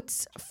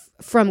quotes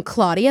from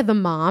Claudia, the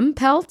mom,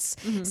 Peltz,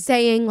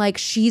 saying like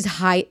she's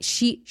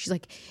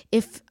like,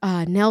 if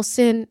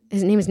Nelson,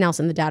 his name is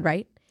Nelson, the dad,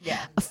 right?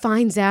 Yeah.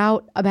 Finds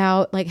out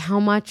about like how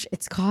much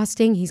it's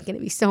costing, he's gonna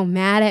be so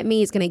mad at me,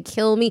 he's gonna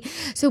kill me.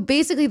 So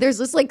basically there's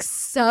this like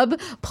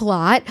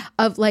subplot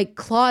of like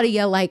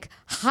Claudia like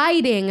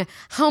hiding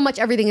how much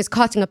everything is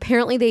costing.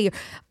 Apparently they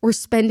were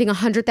spending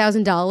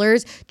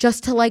 $100,000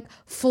 just to like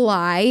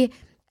fly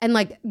and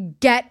like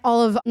get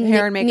all of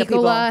hair and makeup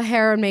Nicola people.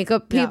 Hair and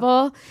makeup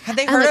people. Have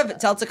they heard of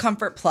Delta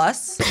Comfort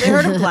Plus? They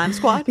heard of Glam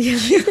Squad? Yeah,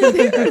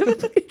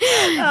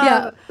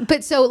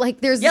 but so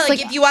like there's Yeah, this,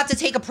 like if you have to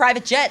take a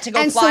private jet to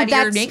go fly to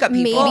your makeup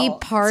people, maybe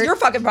part it's your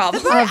fucking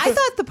problem. I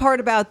thought the part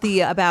about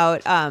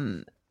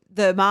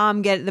the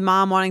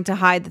mom wanting to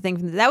hide the thing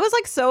from that was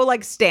like so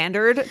like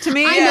standard to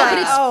me. I know, but Like,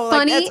 it's like,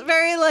 funny. that's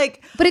very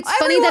like. But it's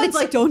funny that everyone's it's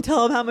like, don't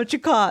tell him how much it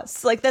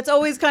costs. Like that's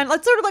always kind of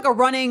that's sort of like a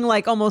running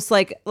like almost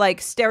like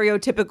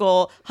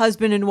stereotypical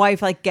husband and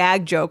wife like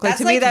gag joke. Like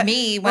That's to like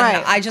me me when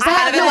I just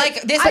had it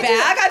like this bag.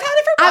 I've had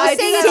it for I was do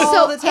saying that it's all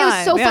so the it was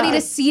time, so funny yeah.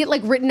 to see it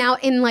like written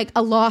out in like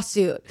a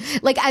lawsuit,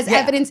 like as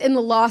evidence in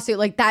the lawsuit,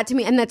 like that to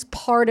me, and that's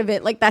part of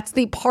it. Like that's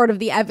the part of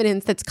the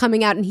evidence that's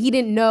coming out, and he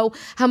didn't know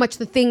how much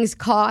the things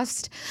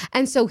cost,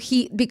 and so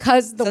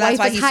because the So that's wife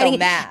why was he's so hiding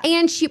mad. it,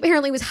 and she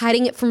apparently was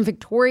hiding it from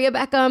Victoria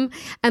Beckham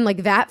and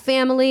like that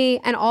family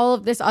and all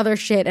of this other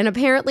shit, and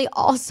apparently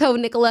also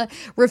Nicola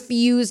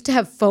refused to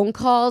have phone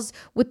calls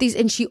with these,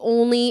 and she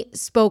only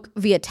spoke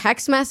via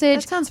text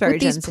message. That sounds very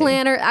with these Gen Z.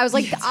 planner. I was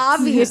like,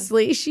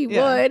 obviously she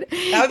would.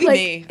 That would be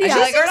me. I'd be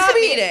like, we're not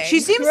meeting. She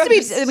seems to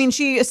be. I mean,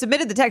 she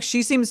submitted the text.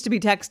 She seems to be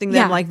texting them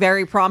Yeah. like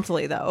very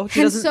promptly, though.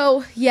 She And doesn't.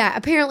 so, yeah,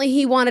 apparently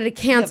he wanted to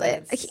cancel Yeah,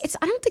 it. but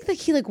I don't think that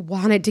he like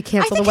wanted to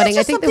cancel the think wedding. it's I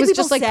just think it something was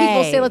just like people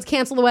people say. say, let's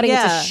cancel the wedding.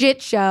 Yeah. It's a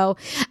shit show.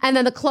 And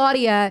then the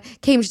Claudia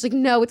came. She's like,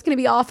 no, it's going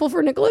to be awful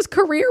for Nicola's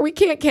career. We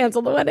can't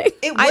cancel the wedding.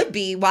 It would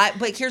be. Why?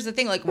 But here's the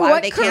thing: like, why What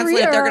would they cancel it if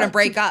they're career? going to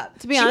break up?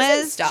 to be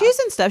honest, she's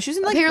in stuff. She's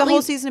in like Apparently, the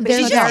whole season of they're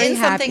Big She's Brother. just very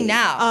in something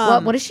happy.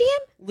 now. What is she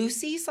in?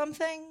 Lucy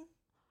something.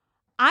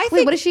 I Wait,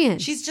 think what is she in?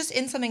 She's just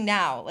in something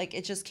now. Like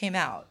it just came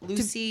out.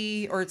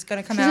 Lucy, or it's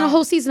going to come She's out. in a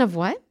whole season of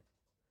what?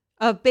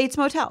 Bates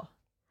Motel.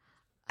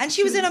 And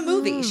she was in a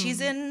movie.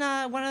 She's in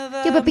one of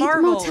the Yeah, but Bates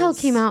Marvels. Motel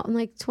came out in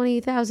like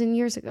 20,000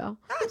 years ago.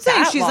 Not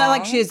Saying that she's not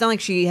like long. it's not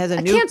like she has a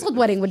A new. canceled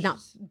wedding would not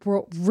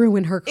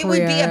ruin her It career.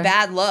 would be a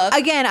bad look.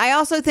 Again, I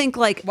also think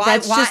like Why-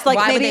 that's just like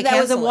why would maybe they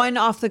that was a cancel it? one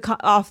off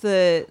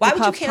the Why would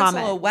you cuff cancel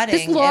comment. a wedding?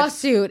 This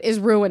lawsuit is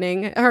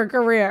ruining her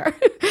career.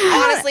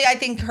 Honestly, I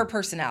think her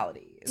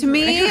personality. is To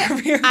me, ruining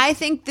her career. I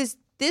think this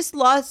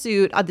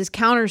lawsuit, this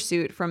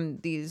countersuit from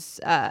these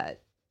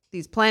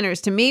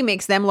planners, to me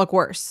makes them look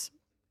worse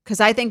because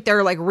I think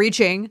they're like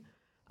reaching.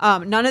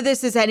 None of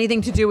this is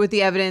anything to do with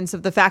the evidence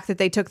of the fact that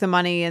they took the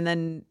money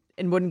and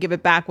wouldn't give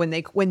it back when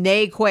they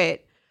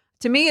quit.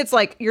 To me, it's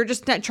like you're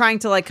just not trying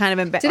to like kind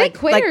of embed. Did they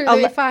quit or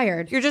were they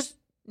fired? You're just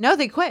no,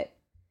 they quit.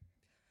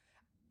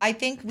 I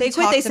think They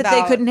quit. They said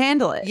they couldn't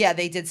handle it. Yeah,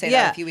 they did say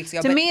that a few weeks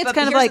ago. To but- me, it's but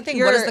kind of here's like the thing,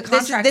 what does the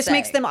contract this say?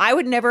 makes them. I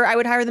would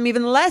hire them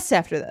even less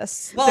after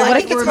this. Well, They're I like,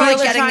 think it's we're probably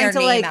really getting trying their to,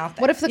 name like, out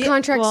there. What if the Yeah,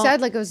 contract well-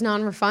 said like it was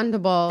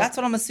non-refundable? That's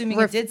what I'm assuming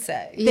Or it if- did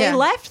say. They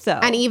left though,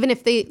 And even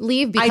if they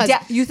leave because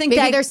you think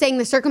maybe that- they're saying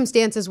the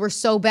circumstances were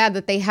so bad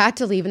that they had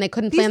to leave and they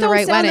couldn't these plan the don't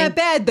right sound wedding. that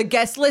bad. The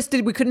guest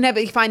listed, we couldn't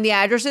find the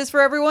addresses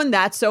for everyone.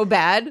 That's so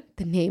bad.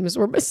 The names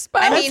were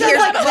misspelled. I mean, That sounds here's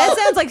like, the- that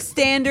sounds like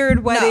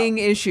standard wedding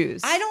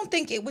issues. I don't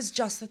think it was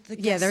just that the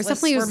Yeah, guest there's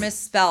lists definitely were was-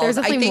 misspelled. there's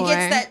I definitely think more.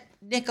 it's that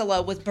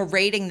Nicola was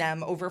berating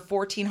them over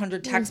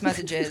 1,400 text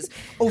messages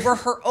over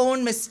her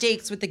own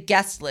mistakes with the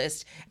guest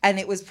list, and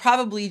it was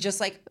probably just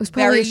like it was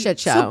probably a shit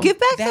show. So give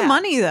back the bad.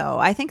 money though.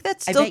 I think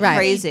that's I still bet you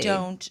crazy. They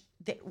don't.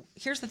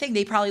 Here's the thing: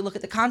 they probably look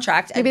at the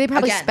contract. Maybe they and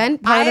probably again,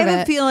 spent I part of have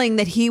a it. feeling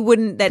that he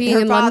wouldn't. That Being her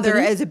in father,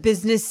 London? as a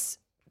business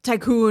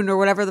tycoon or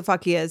whatever the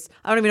fuck he is,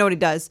 I don't even know what he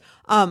does.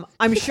 I'm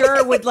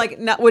sure would like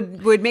not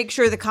would make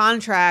sure the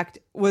contract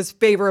was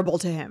favorable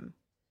to him.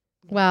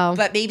 Well,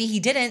 But maybe he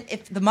didn't.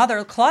 If the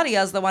mother,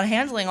 Claudia, is the one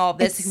handling all of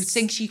this, who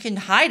thinks she can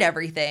hide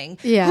everything.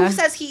 Yeah. Who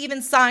says he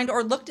even signed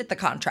or looked at the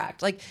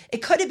contract? Like, it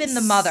could have been the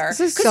mother. This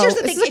is 'Cause so- here's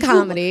the this thing, is a if you-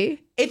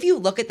 comedy. If you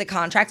look at the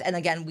contract, and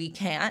again, we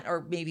can't,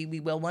 or maybe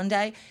we will one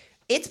day,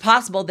 it's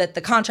possible that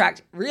the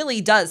contract really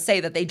does say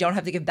that they don't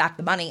have to give back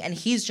the money. And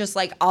he's just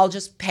like, I'll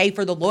just pay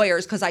for the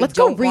lawyers because I let's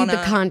go don't read want the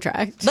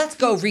contract. Let's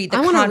go read the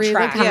I wanna read the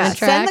contract. contract.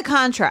 Send the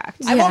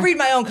contract. I won't read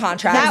my own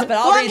contract, but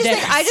I'll well, read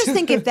this. I just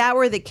think if that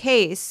were the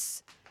case,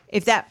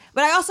 but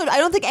I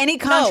don't think any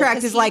contract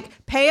 'cause is he- like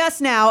pay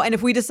us now, and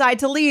if we decide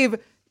to leave,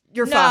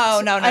 you're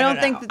fucked. No. I don't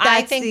think that that's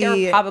I think there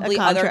are probably a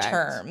other contract.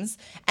 terms.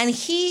 And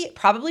he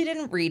probably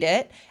didn't read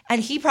it.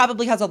 And he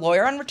probably has a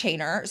lawyer on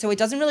retainer. So it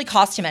doesn't really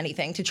cost him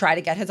anything to try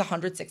to get his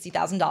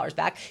 $160,000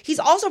 back. He's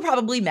also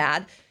probably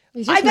mad.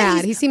 He's just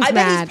mad. He seems I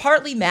bet mad. he's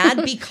partly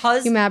mad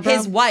because You mad, bro?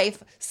 his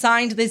wife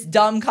signed this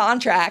dumb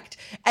contract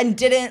and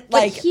didn't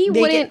like he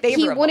make wouldn't. it He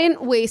favorable.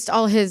 wouldn't waste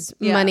all his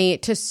money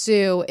to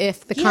sue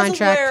if the He has a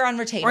contract. lawyer on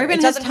retainer. Or even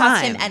it doesn't his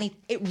cost him time. any.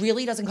 It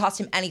really doesn't cost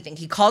him anything.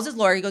 He calls his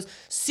lawyer. He goes,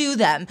 sue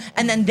them,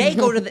 and then they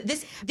go to this.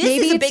 This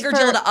Maybe is a it's bigger for-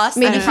 deal to us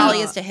than maybe it probably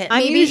he- is to him.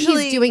 Maybe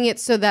usually- he's doing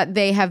it so that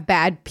they have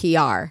bad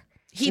PR.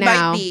 He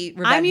now. might be.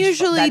 I'm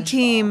usually vengeful.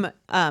 team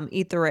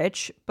eat the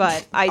rich,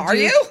 but I Are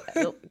do.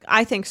 you?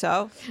 I think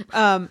so.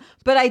 But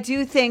I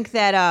do think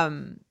that Are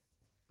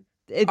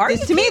you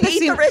to me this eat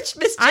the seems- rich,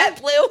 Miss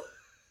JetBlue?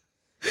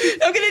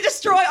 I'm gonna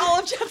destroy all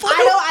of JetBlue.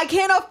 I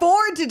can't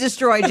afford to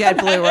destroy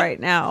JetBlue right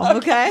now.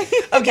 Okay.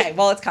 Okay,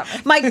 well, it's coming.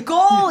 My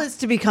goal is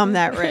to become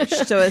that rich,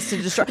 so as to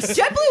destroy.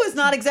 JetBlue is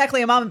not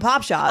exactly a mom and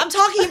pop shop. I'm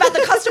talking about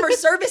the customer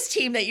service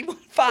team that you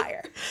want to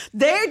fire.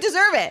 They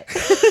deserve it.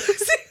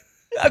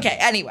 Okay,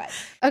 anyway.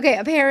 Okay,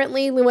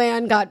 apparently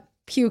Luann got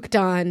puked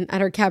on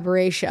at her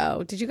cabaret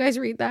show. Did you guys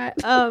read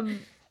that?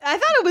 I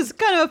thought it was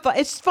kind of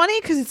it's funny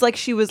because it's like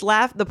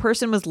the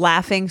person was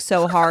laughing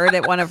so hard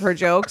at one of her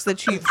jokes that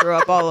she threw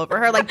up all over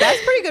her. Like,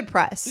 that's pretty good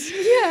press.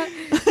 Yeah,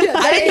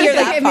 I didn't hear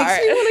that it part.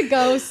 makes me want to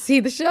go see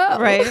the show.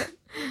 Right.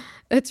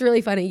 It's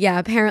really funny. Yeah,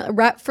 apparently a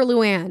rep for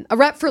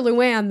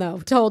Luann though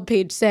told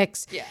Page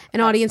Six, an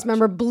audience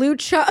member blew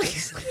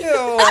chunks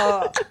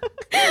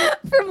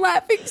from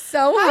laughing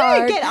so How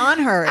hard. did it get on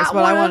her is at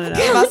what I one want to of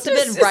know. It must have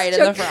been Callis's right in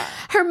the jokes. front.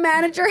 Her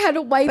manager had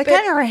to wipe Like it.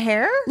 kind of her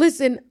hair?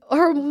 Listen,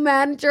 her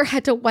manager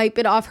had to wipe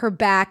it off her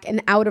back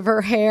and out of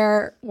her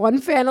hair. One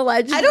fan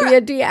alleged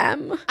via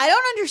DM. I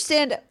don't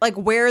understand like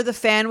where the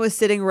fan was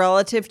sitting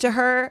relative to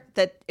her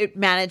that it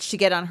managed to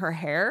get on her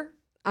hair.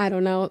 I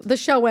don't know. The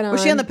show went on.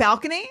 Was she on the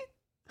balcony?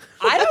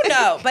 I don't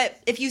know, but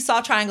if you saw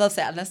Triangle of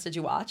Sadness, did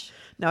you watch?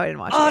 No, I didn't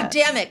watch Oh, it. yet.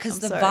 damn it, because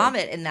the sorry.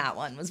 vomit in that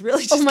one was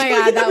really just Oh my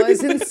going god, that on.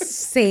 was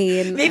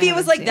insane. Maybe it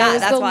was like That that.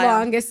 was That's the why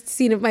longest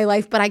scene of my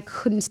life, but I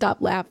couldn't stop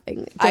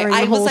laughing during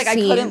I the was whole like, I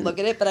scene. couldn't look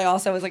at it, but I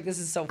also was like, this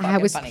is so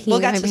fucking was funny. We'll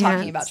get peeing to my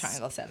talking about pants.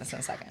 Triangle of Sadness in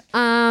a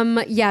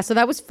second. Yeah, so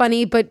that was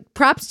funny, but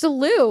props to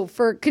Lou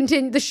for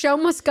continue. The show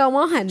must go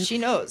on. She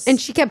knows.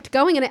 and she kept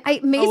going, and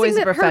amazing Always a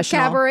that her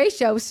professional. cabaret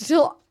show is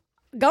still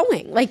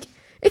going. Like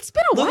it's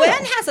been a while.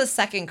 Luann has a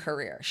second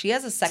career. She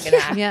has a second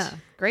act. Yeah.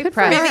 Great Good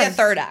for press. her. Maybe a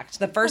third act.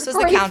 The first was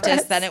the Great Countess,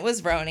 press. then it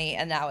was Roni,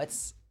 and now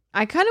it's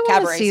I kind of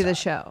want to Cabaret see the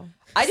star. show.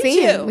 I do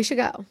Same. too. We should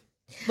go.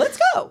 Let's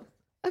go.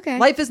 Okay,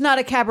 Life is not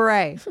a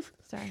cabaret.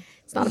 Sorry.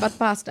 it's not about the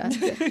pasta.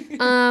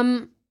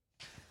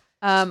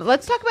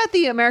 Let's talk about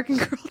the American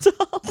Girl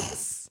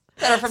dolls.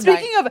 That are from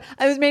Speaking of,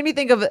 it was made me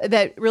think of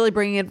that really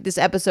bringing this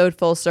episode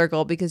full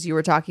circle because you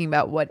were talking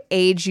about what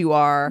age you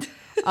are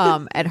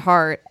at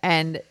heart,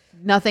 and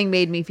nothing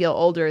made me feel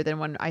older than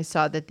when I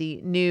saw that the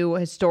new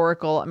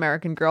historical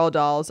American Girl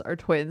dolls are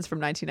twins from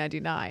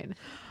 1999.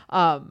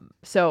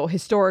 So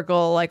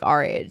historical, like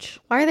our age.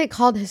 Why are they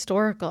called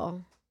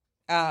historical?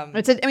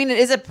 It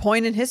is a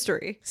point in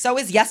history. So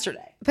is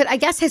yesterday. But I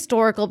guess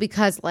historical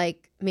because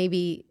like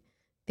maybe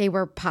they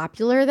were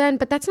popular then,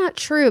 but that's not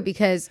true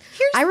because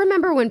I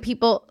remember when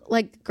people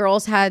like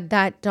girls had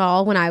that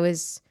doll when I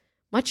was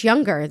much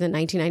younger than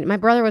 1990. My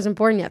brother wasn't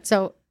born yet,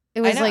 so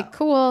it was know. like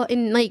cool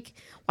and like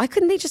why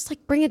couldn't they just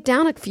like bring it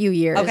down a few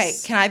years? Okay,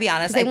 can I be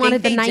honest? 'Cause they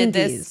wanted the did 90s.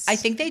 this. I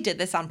think they did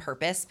this on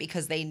purpose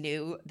because they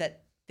knew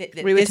that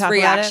We would this talk about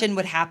reaction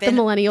would happen.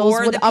 The millennials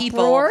for would the people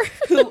uproar.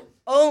 who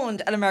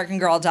owned an American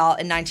Girl doll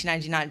in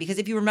 1999. Because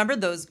if you remember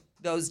those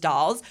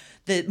dolls,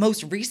 the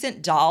most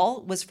recent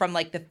doll was from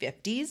like the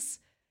 50s.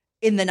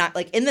 In the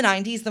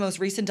 90s, the most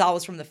recent doll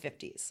was from the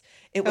 50s.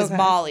 It was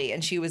Molly,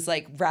 and she was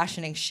like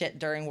rationing shit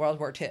during World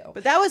War II.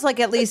 But that was like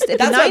at least the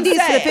That's what I'm 90s to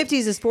the saying.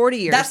 50s is 40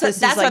 years. That's This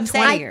is what like I'm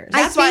 20 saying. years.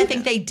 That's why I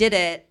think they did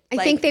it. I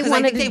like, think they 'cause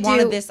wanted they to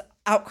wanted do- this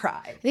outcry.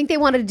 I think they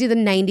wanted to do the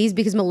 90s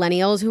because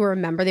millennials who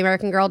remember the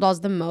American Girl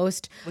dolls the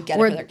most Would get it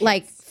were for their kids.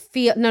 like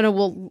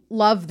will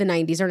love the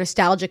 90s or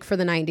nostalgic for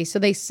the 90s. So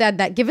they said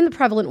that given the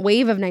prevalent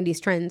wave of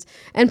 90s trends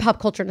and pop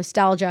culture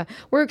nostalgia,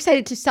 we're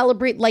excited to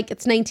celebrate like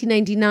it's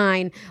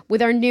 1999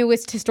 with our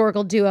newest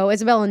historical duo,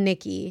 Isabel and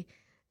Nikki,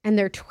 and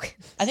their twins.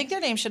 I think their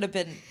name should have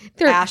been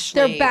Their-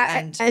 Ashley their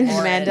and Lauren.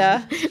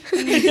 Amanda.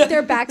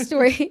 Their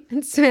backstory,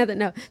 Samantha,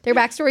 no, their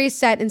backstory is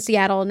set in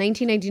Seattle in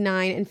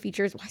 1999 and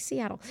features why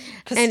Seattle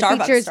 'Cause and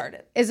Starbucks features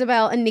started.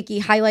 Isabel and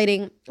Nikki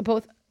highlighting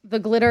both the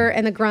glitter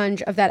and the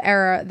grunge of that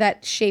era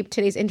that shaped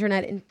today's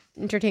internet and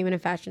entertainment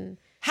and fashion.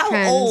 How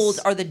trends. old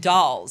are the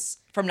dolls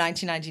from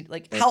 1990?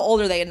 Like, how old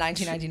are they in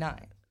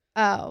 1999?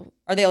 Oh,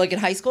 Are they like in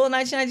high school in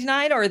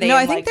 1999, or are they? No,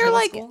 in, I think they're middle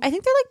like school?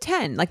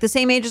 10, like the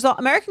same age as all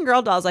American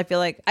Girl dolls. I feel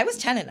like I was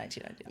 10 in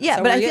 1999. yeah,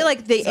 So but were I you? feel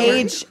like the So were you?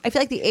 age. I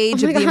feel like the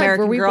age Oh my of the God, were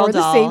American we Girl born the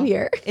doll same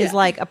year? is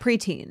like a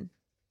preteen,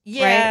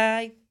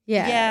 Yeah,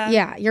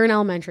 yeah. You're in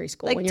elementary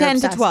school, Like when you're 10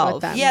 to obsessed 12.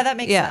 with them. yeah, that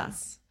makes Yeah.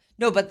 sense.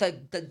 No, but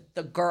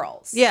the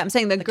girls. Yeah, I'm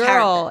saying the girl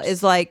characters.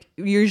 is like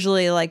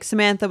usually like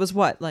Samantha was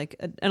what like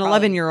an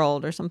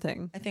 11-year-old or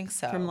something I think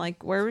so. from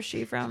like where was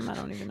she from? I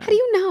don't even know. How do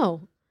you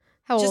know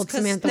how Just old 'cause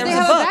Samantha there They was?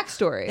 was have a a book.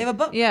 backstory. They have a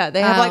book. Yeah,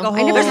 they have like a Oh, I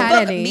whole. never There's a had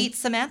book, any. Meet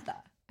Samantha.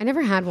 I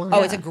never had one.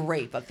 Oh, it's a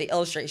great book. The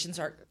illustrations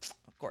are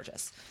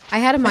gorgeous. I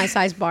had a my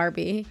size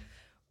Barbie.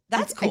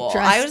 That's I cool.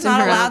 dressed I was in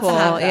not her allowed cool. to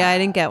have that. Yeah, I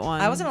didn't get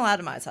one. I wasn't allowed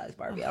to my size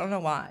Barbie. I don't know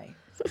why.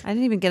 I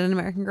didn't even get an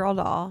American Girl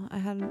doll. I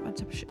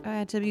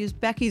had to use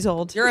Becky's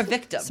old You're a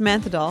victim.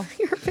 Samantha doll.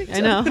 You're a victim. I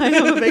know. I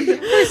am a victim.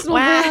 Personal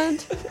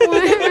brand.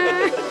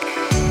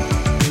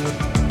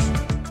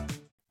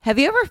 Have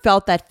you ever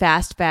felt that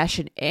fast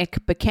fashion ick,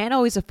 but can't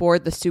always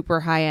afford the super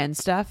high-end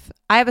stuff?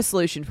 I have a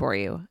solution for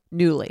you.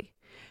 Nuuly.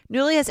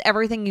 Nuuly has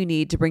everything you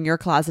need to bring your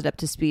closet up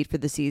to speed for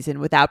the season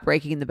without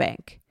breaking the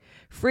bank.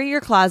 Free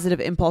your closet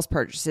of impulse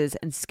purchases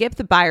and skip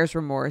the buyer's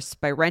remorse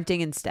by renting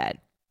instead.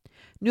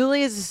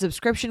 Nuuly is a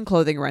subscription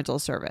clothing rental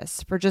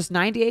service. For just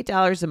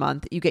 $98 a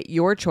month, you get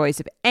your choice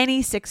of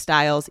any 6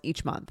 styles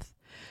each month.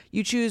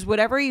 You choose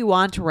whatever you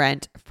want to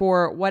rent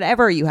for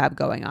whatever you have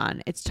going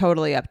on. It's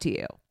totally up to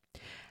you.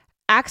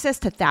 access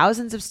to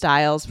thousands of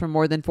styles from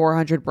more than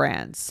 400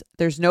 brands.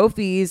 There's no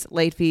fees,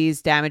 late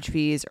fees, damage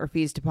fees, or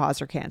fees to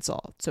pause or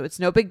cancel. So it's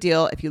no big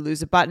deal if you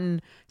lose a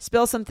button,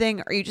 spill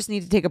something, or you just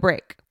need to take a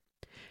break.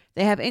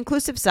 They have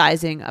inclusive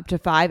sizing up to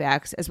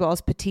 5X, as well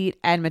as petite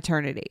and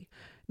maternity.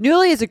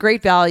 Nuuly is a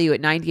great value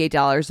at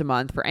 $98 a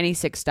month for any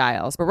 6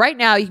 styles. But right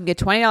now, you can get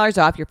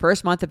 $20 off your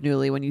first month of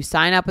Nuuly when you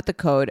sign up with the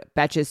code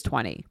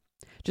BETCHES20.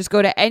 Just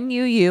go to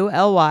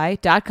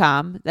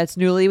NUULY.com, that's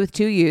Nuuly with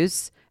 2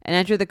 U's, and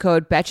enter the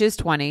code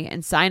BETCHES20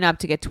 and sign up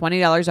to get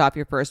 $20 off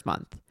your first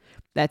month.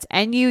 That's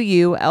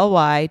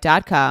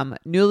NUULY.com,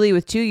 Nuuly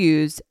with 2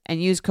 U's,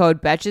 and use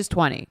code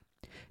BETCHES20.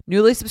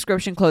 Nuuly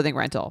subscription clothing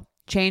rental.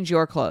 Change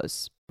your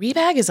clothes.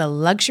 Rebag is a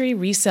luxury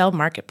resale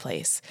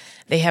marketplace.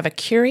 They have a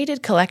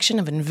curated collection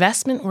of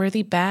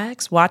investment-worthy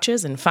bags,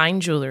 watches, and fine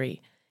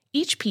jewelry.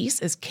 Each piece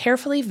is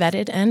carefully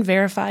vetted and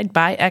verified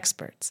by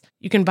experts.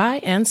 You can buy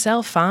and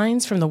sell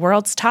finds from the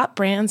world's top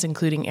brands,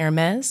 including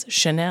Hermes,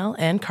 Chanel,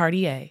 and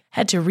Cartier.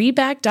 Head to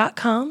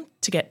Rebag.com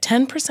to get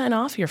 10%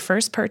 off your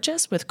first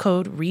purchase with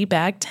code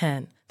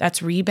REBAG10.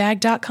 That's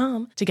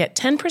Rebag.com to get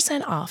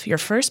 10% off your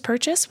first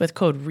purchase with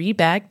code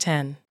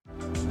REBAG10.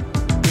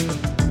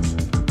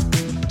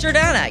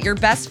 Jordana, your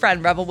best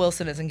friend Rebel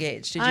Wilson is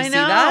engaged. Did you I see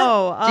know. that?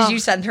 Oh. Did you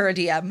send her a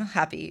DM?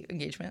 Happy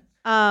engagement.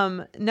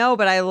 No,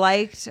 but I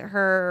liked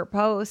her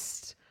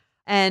post,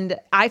 and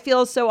I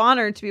feel so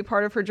honored to be a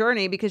part of her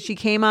journey because she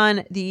came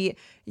on the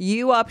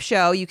You Up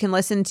show. You can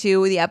listen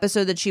to the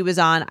episode that she was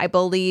on. I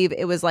believe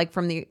it was like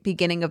from the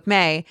beginning of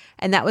May,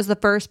 and that was the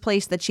first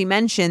place that she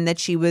mentioned that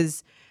she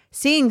was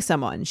seeing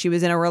someone. She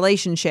was in a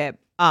relationship.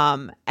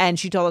 And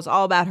she told us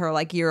all about her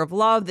like year of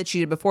love that she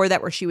did before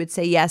that, where she would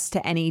say yes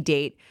to any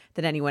date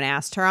that anyone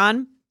asked her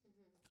on.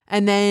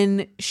 And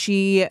then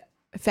she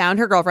found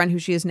her girlfriend, who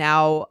she is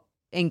now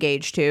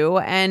engaged to,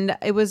 and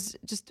it was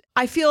just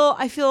I feel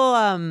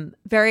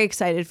very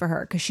excited for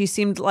her because she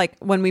seemed like,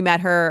 when we met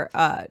her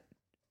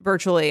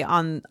virtually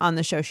on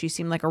the show, she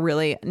seemed like a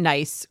really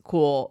nice,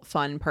 cool,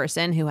 fun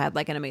person who had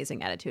like an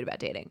amazing attitude about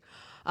dating.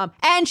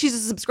 And she's a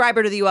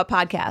subscriber to the You Up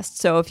podcast.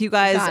 So if you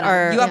guys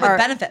are You Up with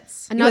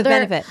benefits. You Up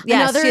benefit.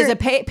 Yes, she's a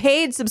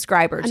paid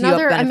subscriber to You Up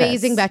Another benefits.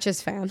 amazing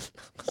Betches fan.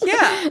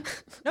 Yeah.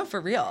 No,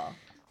 for real.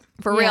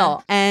 For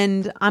real.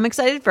 And I'm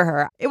excited for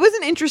her. It was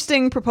an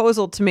interesting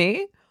proposal to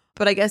me,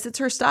 but I guess it's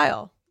her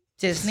style.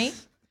 Disney.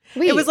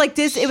 Wait, It was like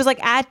it was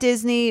like at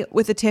Disney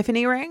with a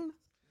Tiffany ring.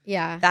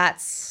 yeah.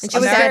 That's And she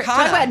was like, Americana.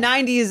 Talk about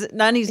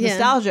 90s Yeah.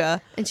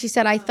 nostalgia. And she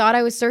said, I thought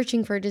I was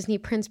searching for a Disney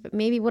prince, but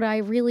maybe what I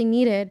really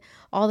needed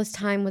all this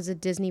time was a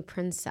Disney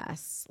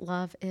princess.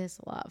 Love is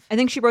love. I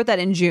think she wrote that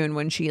in June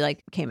when she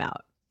like came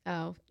out.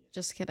 Oh,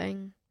 just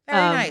kidding. Very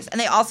nice. And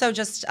they also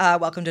just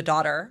welcomed a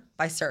daughter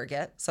by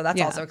surrogate. So that's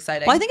Yeah. also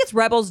exciting. Well, I think it's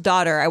Rebel's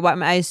daughter.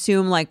 I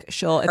assume like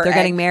if Her they're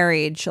getting egg.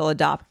 married, she'll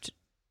adopt.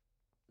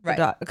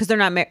 Right. Because they're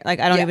not married. Like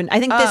I don't Yeah. even.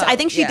 I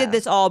think she yeah. did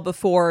this all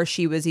before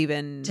she was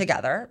even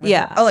Together.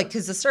 Yeah. Oh, like,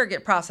 because the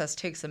surrogate process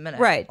takes a minute.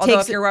 Right. Although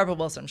Takes- if you're Rebel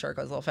Wilson, I'm sure it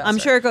goes a little faster. I'm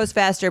sure it goes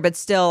faster, but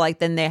still, like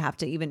then they have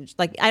to even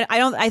like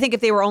I think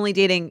if they were only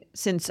dating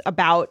since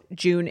about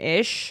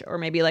June-ish or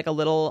maybe like a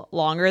little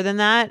longer than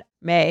that,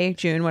 May,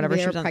 June, whatever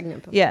Maybe she they was were on.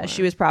 pregnant Yeah, before.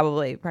 she was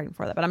probably pregnant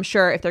before that. But I'm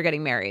sure if they're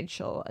getting married,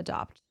 she'll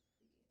adopt.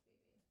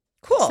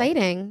 Cool.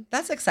 Exciting.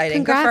 That's exciting.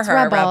 Congrats, Good for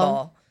her, Rebel.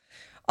 Rebel.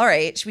 All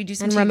right. Should we do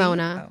some And TV?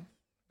 Ramona. Oh.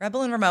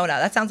 Rebel and Ramona.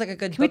 That sounds like a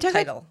good Can we book talk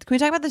title.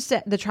 about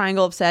the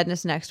Triangle of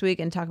Sadness next week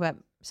and talk about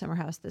Summer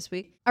House this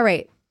week? All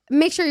right.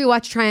 Make sure you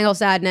watch Triangle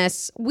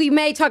Sadness. We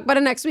may talk about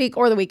it next week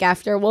or the week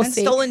after. We'll And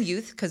see. Stolen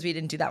Youth, because we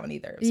didn't do that one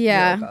either. It was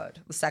Yeah. really good.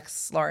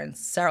 The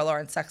Sarah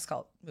Lawrence sex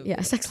cult movie.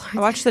 Yeah, sex I Lawrence.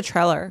 watched the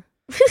trailer.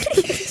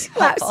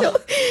 Wow,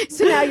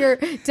 so now you're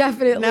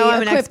definitely Now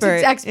I'm an equipped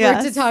expert. to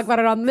Yes. talk about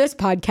it on this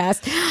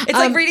podcast. It's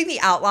like reading the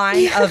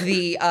outline of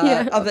the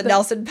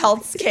Nelson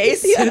Peltz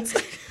case. It's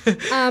like-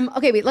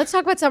 Okay, wait. Let's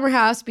talk about Summer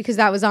House because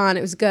that was on.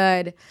 It was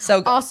good. So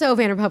good. Also,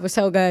 Vanderpump was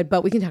so good,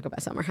 but we can talk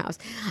about Summer House.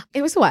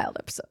 It was a wild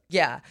episode.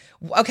 yeah.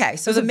 Okay.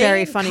 So It was the a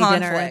very main funny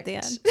conflict, dinner at the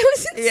end. It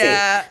was insane.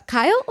 Yeah.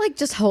 Kyle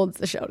just holds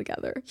the show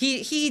together.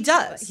 He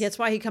does. That's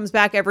why he comes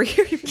back every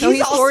year. Even though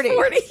he's all 40.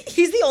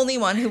 He's the only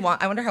one who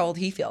wants. I wonder how old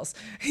he feels.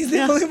 He's the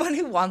only one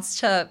who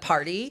wants to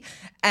party,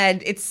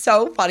 and it's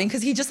so funny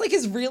because he just like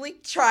is really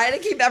trying to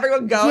keep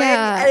everyone going,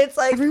 and it's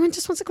like everyone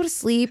just wants to go to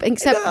sleep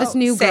except know. this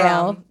new Sam.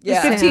 girl.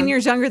 Yeah. Sam. 15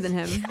 years younger than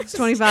him. He's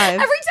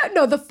 25. Every time,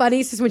 no, the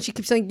funniest is when she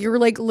keeps saying, "You're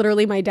like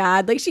literally my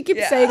dad." Like she keeps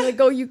Yeah. saying,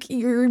 "Like, oh,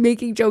 you're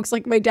making jokes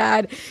like my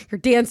dad. You're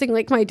dancing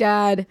like my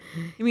dad."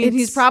 I mean,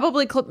 he's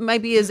probably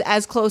might be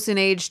as close in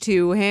age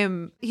to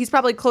him. He's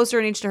probably closer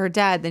in age to her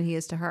dad than he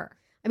is to her.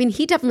 I mean,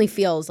 he definitely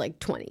feels like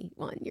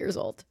 21 years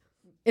old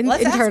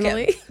let's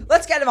internally. ask him.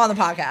 Let's get him on the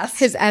podcast.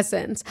 His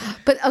essence,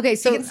 but okay.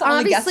 So can sell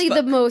on the guest obviously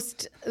the book.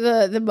 most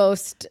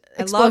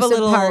I explosive love a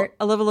little. part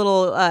I love a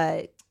little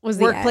was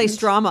the workplace end.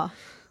 drama.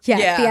 Yeah,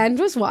 the Yeah. end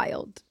was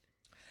wild.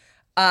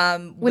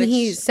 When Which-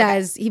 he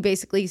says he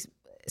basically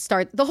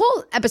the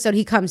whole episode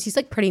he comes, he's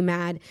like pretty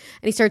mad, and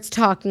he starts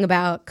talking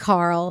about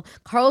Carl.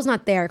 Carl's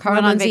not there. Carl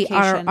Went and on Lindsay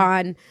are vacation.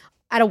 on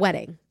at a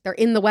wedding. They're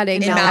in the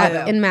wedding In now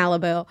Malibu. in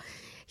Malibu.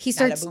 he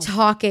starts Bada boom.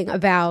 talking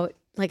about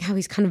like how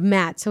he's kind of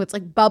mad. So it's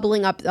like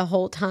bubbling up the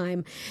whole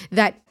time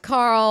that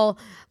Carl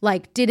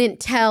like didn't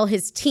tell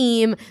his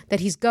team that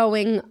he's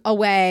going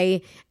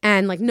away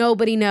and like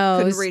nobody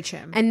knows. Couldn't reach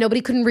him. And nobody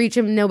couldn't reach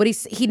him.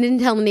 He didn't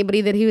tell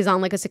anybody that he was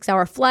on like a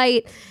 6-hour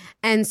flight.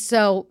 And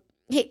so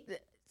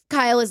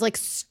Kyle is like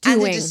stewing.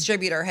 And the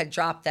distributor had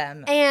dropped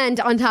them. And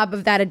on top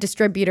of that,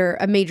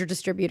 a major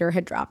distributor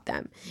had dropped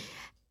them.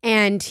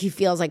 And he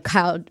feels like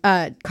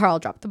Carl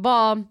dropped the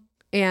ball.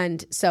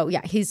 And so,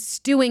 yeah, he's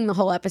stewing the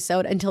whole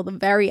episode until the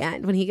very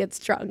end when he gets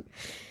drunk.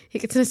 He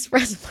gets an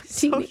espresso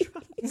martini.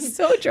 He's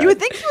so drunk. You would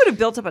think he would have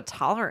built up a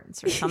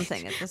tolerance or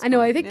something at this I know.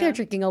 point. I think they're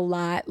drinking a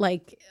lot,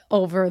 like,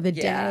 over the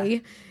Yeah.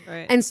 day.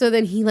 Right. And so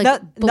then he, like,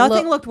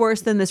 Nothing looked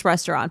worse than this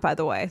restaurant, by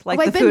the way. Like,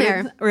 Oh, the I've been food.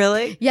 there.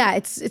 Really? Yeah,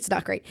 it's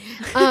not great.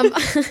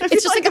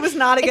 It's just like it was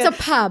not a It's good- a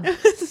pub. Yeah,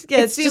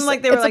 it It's seemed just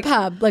like they were it's like a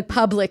pub, like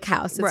public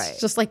house. It's Right.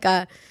 just like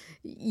a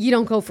you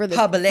don't go for the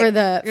Public. for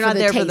the you're for not the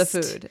there taste. for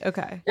the food.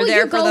 Okay. You're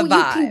there for the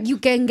vibe. You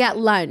can get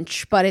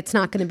lunch, but it's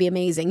not going to be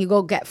amazing. You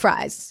go get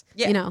fries.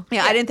 Yeah. You know.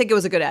 Yeah, I didn't think it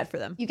was a good ad for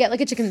them. You get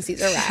like a chicken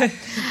Caesar wrap,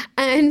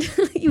 and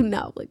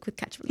like with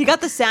ketchup. He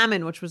got the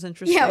salmon, which was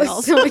interesting. yeah, it was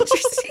also. so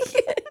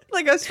interesting.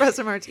 Like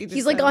espresso martini.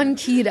 He's like on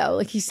keto,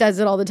 like he says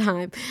it all the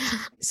time.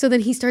 So then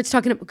he starts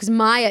talking because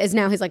Maya is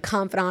now his like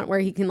confidant, where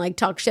he can like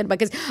talk shit about.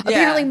 Because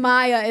apparently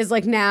Maya is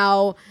like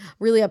now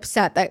really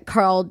upset that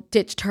Carl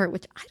ditched her,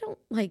 which I don't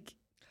like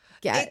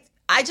get.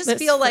 I just But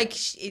feel it's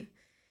like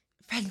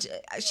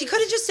she could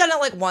have just done it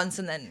like once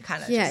and then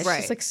kind of Yeah, just, it's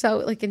just like so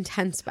like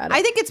intense about it.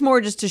 I think it's more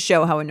just to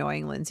show how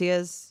annoying Lindsay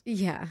is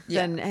yeah.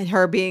 than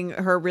her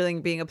really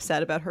being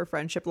upset about her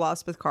friendship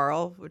loss with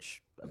Carl,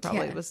 which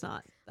probably Yeah. was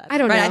not. That I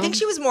don't know. Right, I think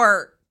she was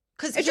more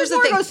because It here's just the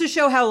more thing. goes to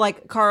show how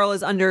like Carl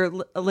is under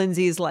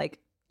Lindsay's like.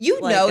 You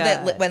like, know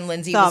that when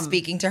Lindsay thumb. was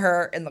speaking to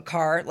her in the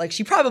car, like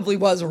she probably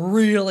was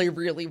really,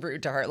 really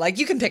rude to her. Like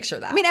you can picture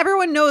that. I mean,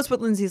 everyone knows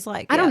what Lindsay's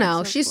like. I don't Yeah,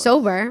 know. so She's cool.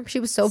 sober. She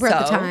was sober at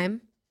the So?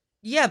 time.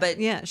 yeah, but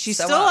Yeah, she's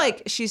so,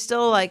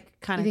 still like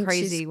kind You of think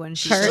crazy she's when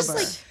she's cursed? sober.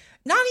 just like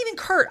not even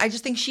curt. I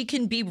just think she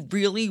can be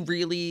really,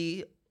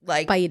 really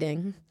like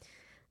Biting.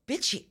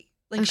 bitchy.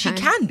 Like she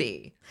Okay. can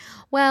be.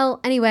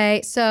 Well,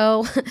 anyway,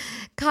 so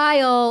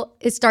Kyle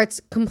starts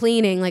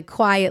complaining like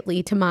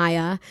quietly to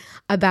Maya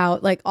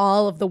about like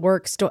all of the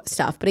work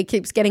stuff, but it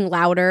keeps getting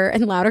louder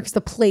and louder because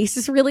the place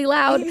is really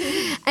loud,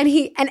 and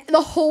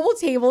the whole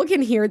table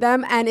can hear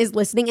them and is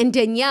listening. And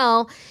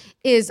Danielle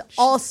is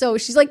also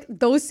she's like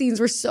those scenes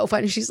were so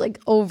fun. She's like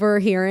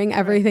overhearing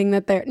everything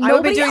that they're. I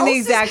would be nobody doing the else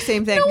is- exact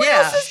same thing. No one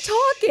Yeah. else is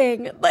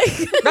talking. Like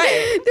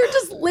Right. they're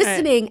just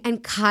listening.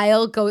 And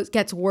Kyle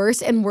gets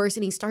worse and worse,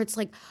 and he starts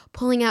like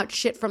pulling out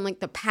shit from like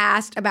the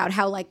past about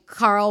how like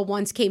Carl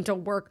once came to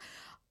work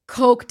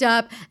coked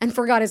up and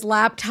forgot his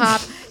laptop,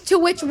 to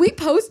which we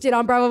posted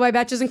on Bravo by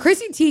Batches, and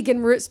Chrissy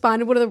Teigen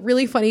responded with a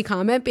really funny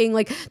comment being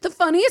like, the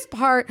funniest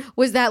part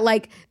was that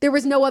like there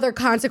was no other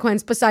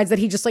consequence besides that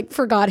he just like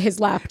forgot his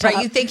laptop.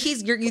 Right. You think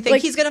he's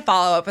Like- he's gonna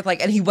follow up with like,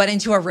 and he went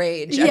into a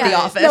rage at the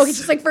office. No, he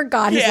just like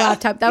forgot his Yeah.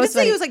 laptop. That He was didn't say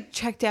funny. he was like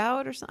checked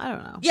out or something. I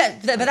don't know. yeah,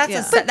 but that's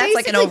Yeah. that's like an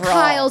Basically, overall.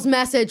 Kyle's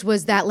message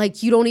was that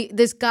like you don't.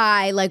 This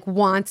guy like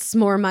wants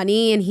more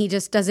money, and he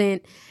just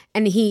doesn't.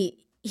 And he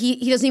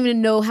doesn't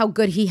even know how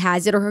good he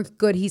has it or how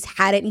good he's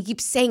had it. And he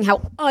keeps saying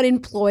how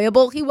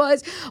unemployable he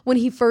was when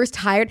he first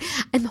hired.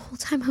 And the whole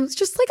time I was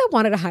just like, I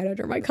wanted to hide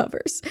under my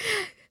covers.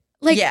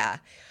 Like, Yeah.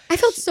 I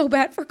felt so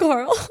bad for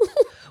Carl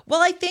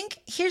Well, I think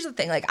here's the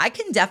thing. Like, I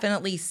can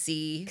definitely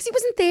see. because he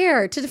wasn't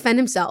there to defend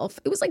himself.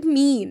 It was like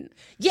mean.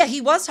 Yeah, he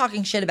was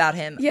talking shit about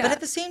him. Yeah. But at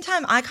the same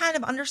time, I kind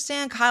of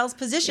understand Kyle's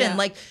position. Yeah.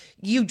 Like,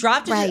 you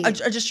dropped Right.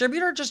 a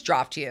distributor just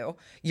dropped you.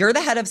 You're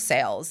the head of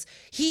sales.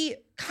 He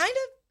kind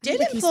of did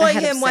think he's the employ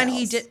head of him when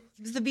he sales. did.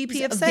 He was the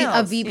VP of A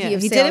sales. VP Yeah,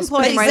 of he did sales. employ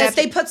But him he right says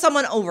after. they put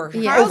someone over.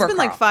 Yeah. Carl's over been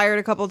like Carl. fired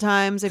a couple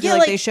times. I feel Yeah,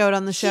 like they showed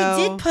on the show.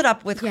 He did put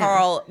up with Yeah.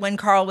 Carl when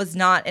Carl was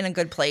not in a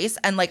good place.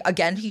 And like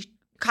again,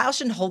 Kyle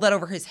shouldn't hold that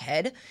over his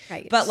head.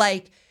 Right. But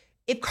like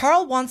if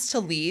Carl wants to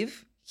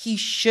leave, he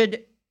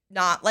should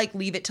not like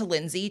leave it to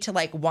Lindsay to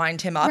like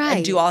wind him up Right.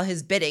 and do all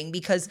his bidding,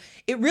 because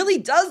it really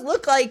does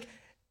look like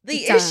the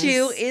It does.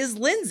 issue is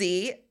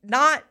Lindsay,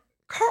 not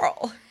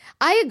Carl.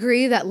 I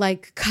agree that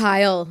like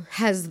Kyle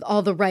has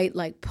all the right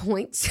like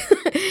points,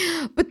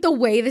 but the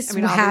way this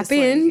obviously,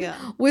 happened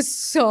yeah. was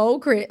so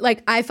great.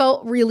 Like I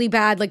felt really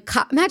bad. Like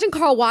imagine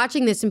Carl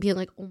watching this and being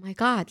like, "Oh my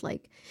god!"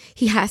 Like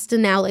he has to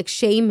now like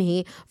shame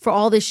me for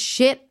all this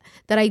shit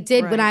that I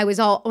did when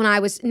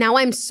Right. now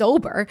I'm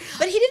sober.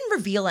 But he didn't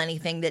reveal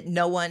anything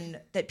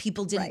that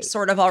people didn't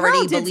sort of already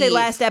Carl did believe. say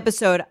last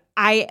episode,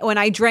 when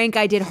I drank,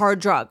 I did hard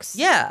drugs.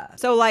 Yeah.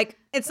 So like,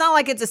 it's not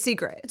like it's a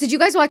secret. Did you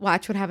guys watch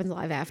What Happens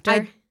Live After?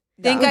 I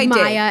think With I did.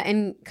 Maya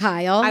and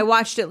Kyle. I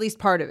watched at least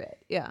part of it.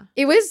 Yeah.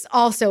 It was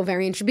also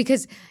very interesting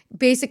because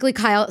basically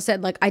Kyle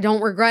said like, I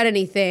don't regret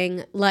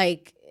anything.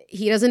 Like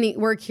he doesn't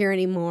work here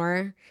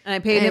anymore. And I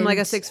paid him like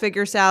a And-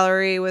 6-figure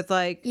salary with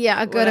like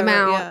Yeah, a good whatever,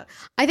 amount. yeah.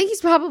 I think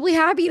he's probably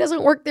happy he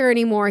doesn't work there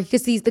anymore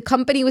because the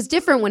company was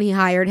different when he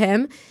hired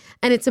him,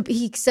 and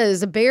he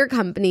says a bigger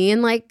company,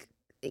 and like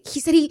he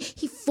said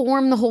he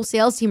formed the whole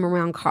sales team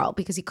around Carl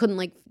because he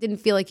didn't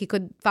feel like he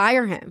could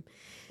fire him.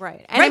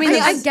 Right. And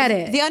I get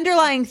it. The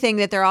underlying thing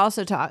that they're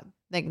also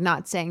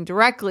not saying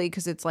directly,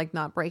 because it's like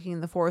not breaking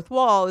the fourth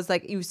wall, is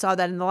like you saw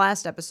that in the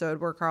last episode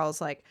where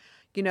Carl's like,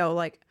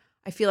 like,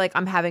 I feel like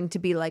I'm having to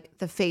be like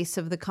the face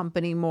of the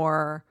company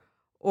more,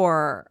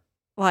 or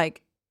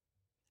like,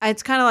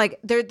 it's kind of like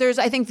there's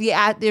I think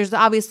there's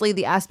obviously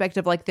the aspect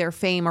of like their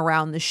fame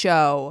around the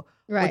show,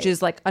 which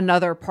is like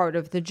another part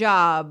of the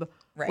job,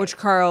 which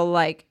Carl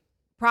like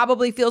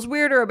probably feels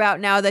weirder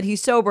about now that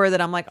he's sober, that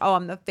I'm like, oh,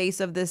 I'm the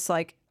face of this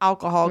like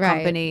alcohol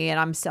company and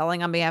I'm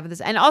selling on behalf of this.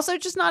 And also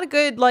just not a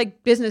good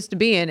like business to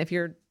be in if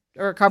you're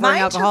a recovering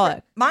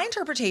alcoholic. My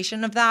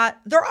interpretation of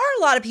that, there are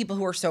a lot of people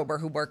who are sober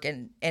who work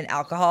in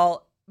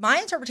alcohol. My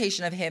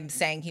interpretation of him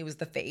saying he was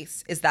the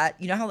face is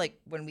that, you know how like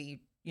when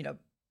we,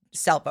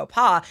 sell faux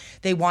pas,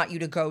 they want you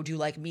to go do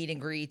like meet and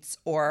greets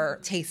or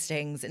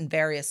tastings in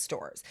various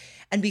stores.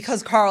 And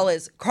because Carl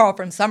is Carl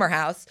from Summer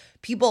House,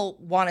 people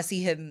want to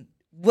see him,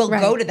 will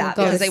go to that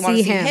because they want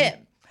to see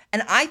him.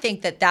 And I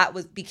think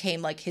that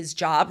became like his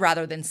job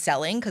rather than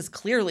selling, because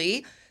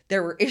clearly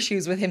there were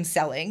issues with him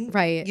selling,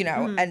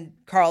 and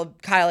Kyle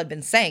had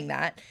been saying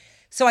that.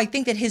 So I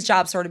think that his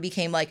job sort of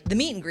became like the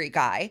meet and greet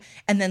guy.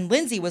 And then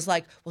Lindsay was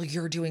like, well,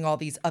 you're doing all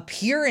these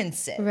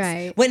appearances.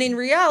 Right. When in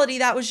reality,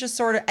 that was just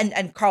sort of,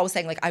 and Carl was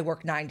saying like, I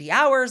work 90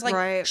 hours.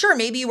 Like, sure,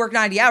 maybe you work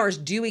 90 hours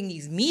doing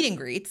these meet and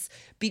greets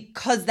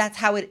because that's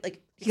how it,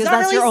 like, because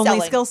that's your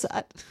only skill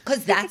set.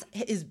 Because that's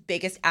his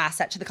biggest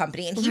asset to the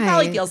company. And he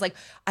probably feels like,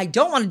 I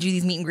don't want to do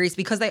these meet and greets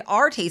because they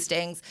are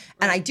tastings.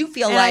 And I do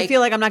feel I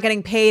feel like I'm not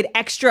getting paid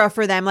extra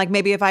for them. Like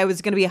maybe if I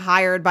was going to be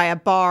hired by a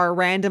bar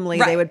randomly,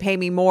 they would pay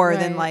me more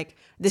than like,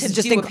 this is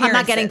just, I'm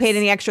not getting paid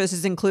any extra. This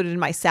is included in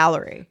my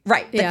salary.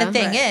 Right. But the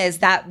thing is,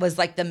 that was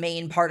like the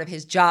main part of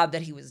his job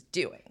that he was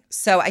doing.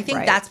 So I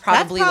think that's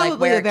probably like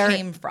where it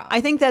came from. I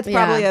think that's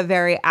probably a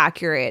very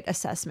accurate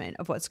assessment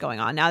of what's going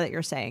on. Now that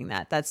you're saying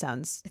that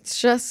sounds.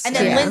 It's just. And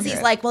then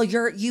Lindsay's like, well,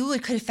 you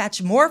could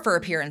fetch more for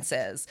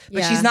appearances,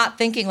 but she's not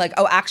thinking like,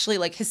 oh, actually,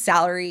 like his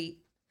salary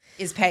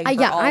is paying for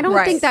all. I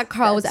don't think that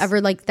Carl was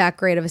ever like that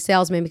great of a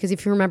salesman, because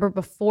if you remember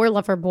before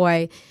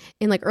Loverboy,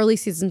 in like early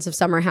seasons of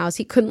Summer House,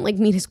 he couldn't like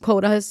meet his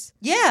quotas.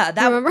 Yeah,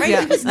 that remember? He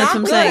was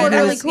not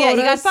good. He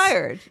got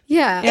fired.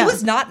 Yeah. It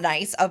was not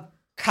nice of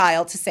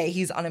Kyle to say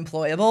he's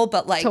unemployable,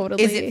 but like,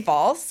 is it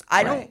false?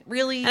 I don't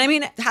really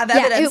have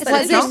evidence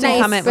that it's not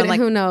nice, but like,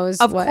 who knows?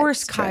 Of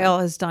course, Kyle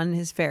has done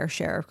his fair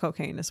share of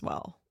cocaine as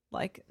well.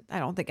 Like, I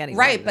don't think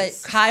anyone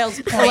but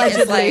Kyle's point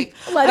is like,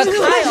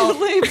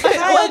 allegedly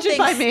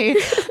by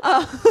me.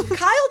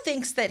 Kyle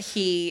thinks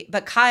that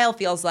but Kyle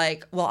feels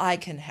like, well,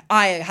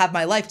 I have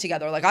my life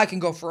together. Like, I can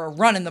go for a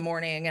run in the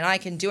morning and I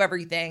can do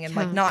everything and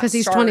like not because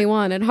he's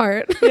 21 at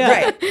heart.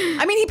 Right.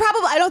 I mean,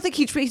 I don't think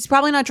he's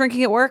probably not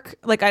drinking at work.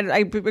 Like, I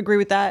agree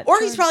with that. Or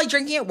he's probably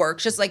drinking at work,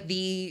 just like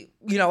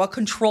a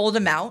controlled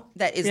amount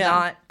that is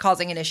not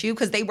causing an issue,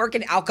 because they work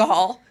in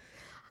alcohol.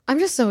 I'm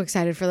just so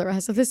excited for the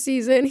rest of the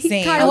season.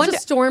 Kyle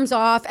just storms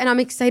off, and I'm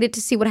excited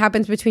to see what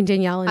happens between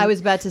Danielle and I was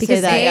about to say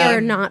because that they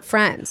are not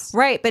friends,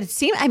 right? But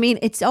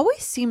it's always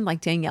seemed like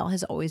Danielle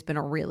has always been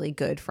a really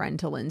good friend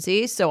to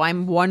Lindsay. So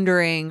I'm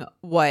wondering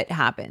what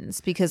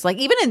happens, because like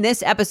even in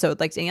this episode,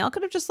 like Danielle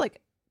could have just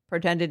like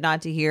pretended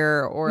not to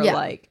hear or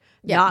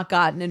not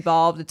gotten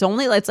involved.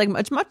 It's like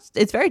much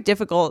it's very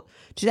difficult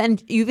to.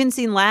 And you've even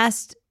seen the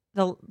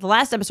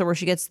last episode where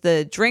she gets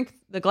the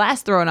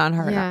glass thrown on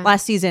her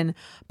last season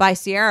by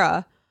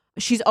Sierra.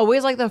 She's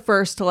always like the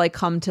first to like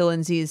come to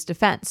Lindsay's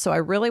defense. So I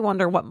really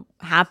wonder what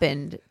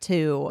happened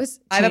to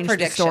I have a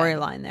prediction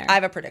storyline there. I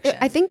have a prediction.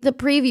 I think the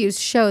previews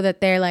show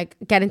that they're like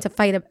get into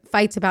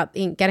fights about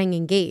getting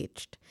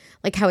engaged,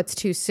 like how it's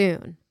too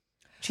soon.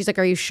 She's like,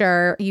 are you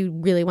sure you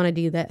really want to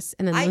do this?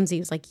 And then Lindsay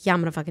was like, yeah, I'm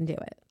gonna fucking do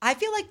it. I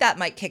feel like that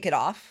might kick it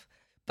off,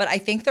 but I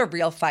think the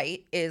real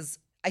fight is,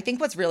 I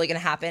think what's really going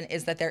to happen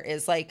is that there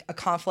is like a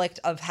conflict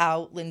of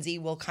how Lindsay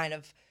will kind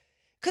of,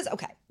 because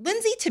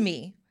Lindsay to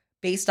me,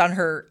 based on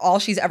all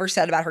she's ever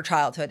said about her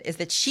childhood, is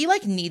that she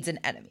like needs an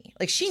enemy.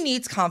 Like she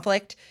needs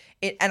conflict.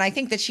 And I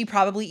think that she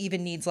probably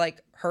even needs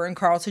like her and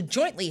Carl to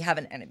jointly have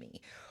an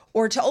enemy,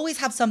 or to always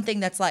have something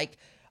that's like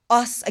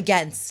us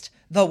against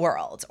the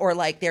world, or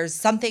like there's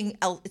something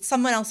else, it's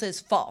someone else's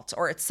fault,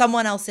 or it's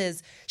someone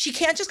else's, she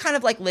can't just kind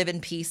of like live in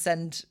peace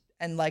and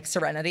like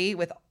serenity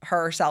with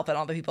herself and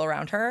all the people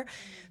around her.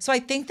 So I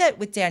think that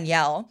with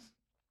Danielle,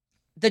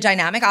 the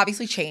dynamic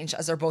obviously changed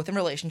as they're both in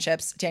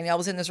relationships. Danielle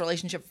was in this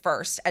relationship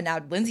first, and now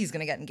Lindsay's going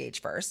to get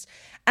engaged first.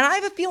 And I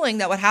have a feeling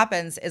that what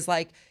happens is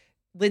like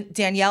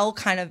Danielle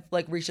kind of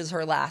like reaches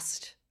her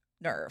last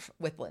nerve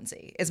with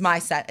Lindsay, is my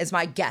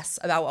guess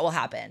about what will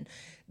happen.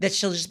 That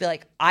she'll just be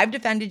like, I've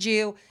defended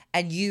you,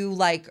 and you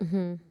like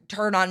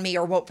turn on me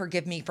or won't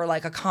forgive me for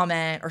like a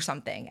comment or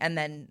something. And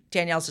then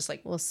Danielle's just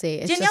like, we'll see.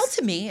 Danielle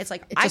to me, it's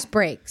like, it just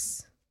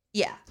breaks.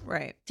 Yeah.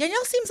 Right.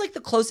 Danielle seems like the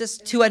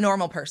closest to a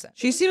normal person.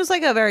 She seems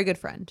like a very good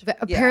friend. But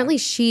apparently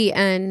she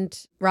and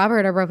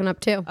Robert are broken up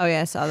too. Oh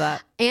yeah, I saw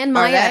that. And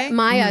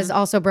Maya is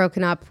also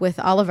broken up with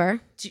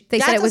Oliver. They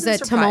That said it was a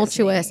doesn't surprise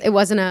tumultuous. me. It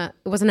wasn't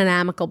an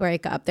amicable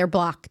breakup. They're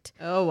blocked.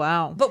 Oh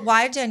wow. But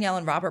why did Danielle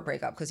and Robert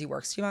break up? Because he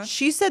works too much?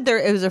 She said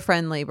it was a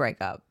friendly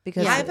breakup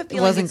because I have a it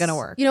feeling wasn't it's- going to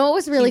work. You know what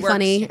was really works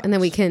funny, too and then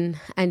we much. can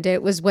end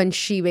it, was when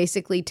she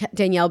basically,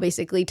 Danielle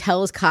basically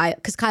tells Kyle,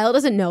 because Kyle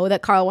doesn't know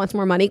that Carl wants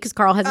more money because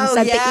Carl hasn't Oh,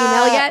 sent the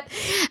yeah. email yet.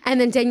 And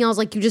then Danielle's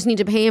like, you just need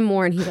to pay him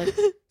more. And he's like,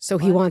 so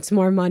he wants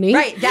more money?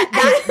 Right.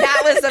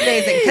 That was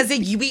amazing. Because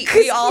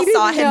we all he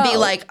saw didn't him be know.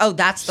 like, oh,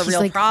 that's the He's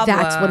real like, problem.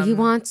 that's what he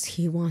wants.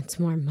 He wants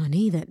more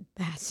money, that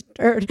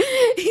bastard.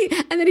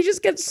 And then he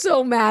just gets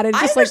so mad and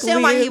I just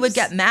understand why he leaves. would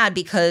get mad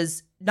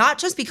because not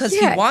just because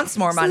Yeah, he wants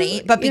more so,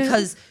 money, but yeah.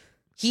 because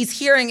he's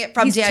hearing it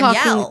from He's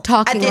Danielle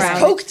talking at this around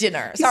Coke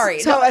dinner. Sorry,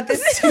 no, at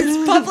this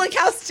public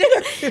house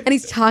dinner. And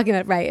he's talking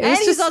it right. It And was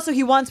he's just also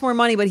he wants more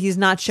money, but he's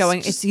not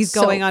showing. He's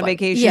so going on funny.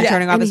 vacation, Yeah.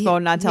 turning off And his he-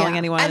 phone, not telling yeah.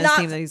 anyone on And his not-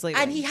 team that he's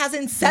leaving. And he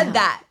hasn't said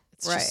that.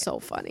 it's Right. just so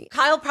funny.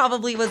 Kyle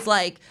probably was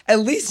like, at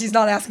least he's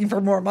not asking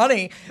for more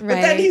money. But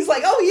then Right. he's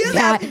like, oh, he is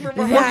That- asking for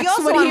more that- money. He That's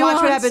also what on he Watch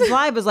What wants. Happens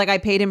Live was like, I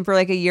paid him for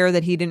like a year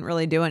that he didn't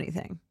really do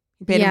anything.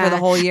 He paid him for the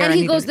whole year. And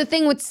he goes, didn't- the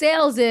thing with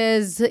sales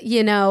is,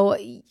 you know,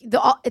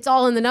 it's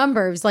all in the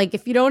numbers. Like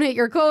if you don't hit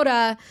your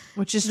quota,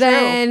 which is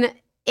then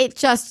it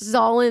just is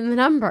all in the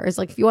numbers.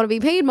 Like if you want to be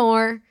paid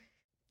more,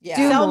 Yeah.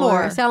 do Sell more,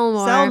 more. sell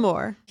more. Sell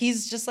more.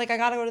 He's just like, I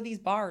got to go to these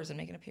bars and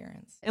make an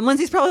appearance. And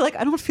Lindsay's probably like,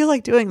 I don't feel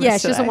like doing this. Yeah,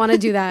 she doesn't today. want to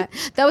do that.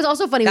 That was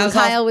also funny That when was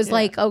all- Kyle was yeah.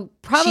 like, "Oh,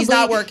 probably She's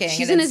not working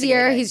She's and in his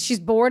ear. instigating. She's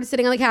bored,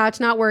 sitting on the couch,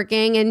 not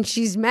working, and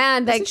she's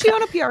mad that Doesn't she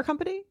own a PR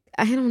company?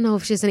 I don't know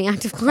if she has any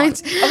active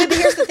clients. Okay, but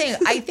here's the thing.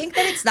 I think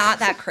that it's not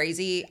that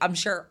crazy. I'm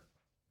sure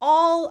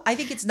I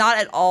think it's not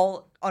at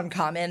all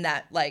uncommon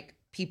that like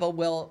people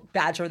will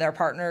badger their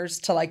partners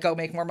to like go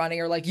make more money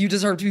or like you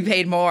deserve to be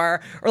paid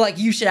more or like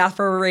you should ask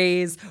for a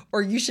raise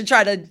or you should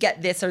try to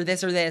get this or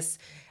this or this.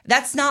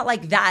 That's not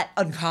like that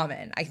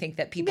uncommon. I think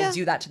that people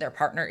do that to their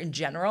partner in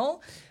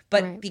general.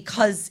 But Right.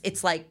 because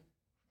it's like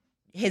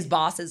his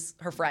boss is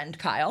her friend,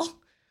 Kyle,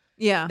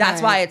 Yeah.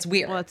 that's why it's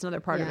weird. Well, that's another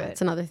part of Yeah, it.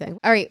 it's another thing.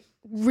 All right,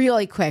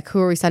 really quick. Who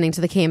are we sending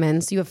to the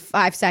Caymans? You have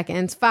 5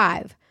 seconds.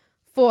 5,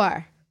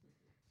 4.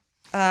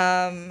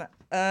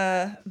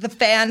 The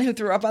fan who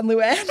threw up on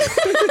Luann.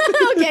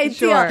 Okay,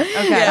 Sure. deal.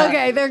 Okay.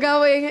 Okay, they're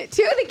going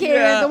to the Caymans.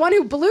 Yeah. The one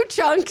who blew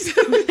chunks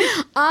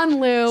on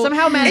Lou.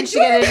 Somehow managed to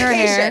Enjoy get in her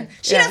vacation. hair.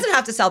 She doesn't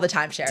have to sell the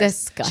timeshare.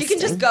 Disgusting. She can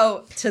just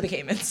go to the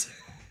Caymans.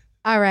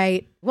 All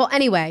right. Well,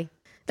 anyway,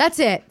 that's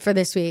it for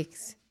this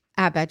week's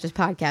At Betches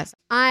podcast.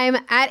 I'm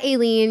at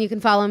Aileen. You can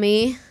follow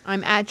me.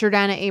 I'm at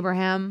Jordana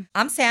Abraham.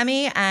 I'm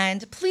Sammy,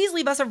 and please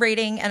leave us a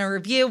rating and a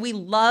review. We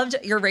loved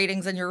your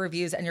ratings and your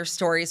reviews and your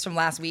stories from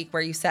last week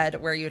where you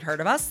said where you'd heard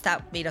of us.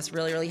 That made us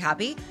really, really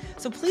happy.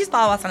 So please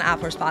follow us on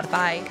Apple or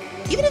Spotify.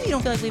 Even if you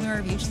don't feel like leaving a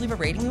review, just leave a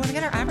rating. We want to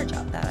get our average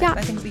up. That Yeah.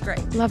 I think would be great.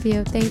 Love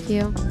you. Thank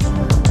you.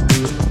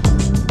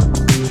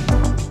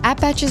 At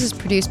Betches is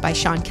produced by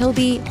Sean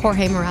Kilby,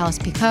 Jorge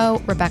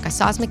Morales-Pico, Rebecca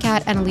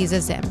Sosmacat, and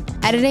Eliza Zim.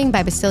 Editing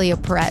by Basilio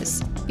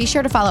Perez. Be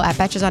sure to follow At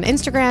Betches on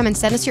Instagram and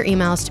send us your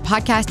emails to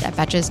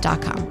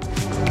podcast@betches.com.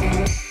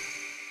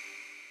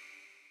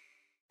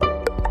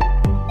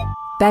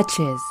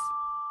 Betches.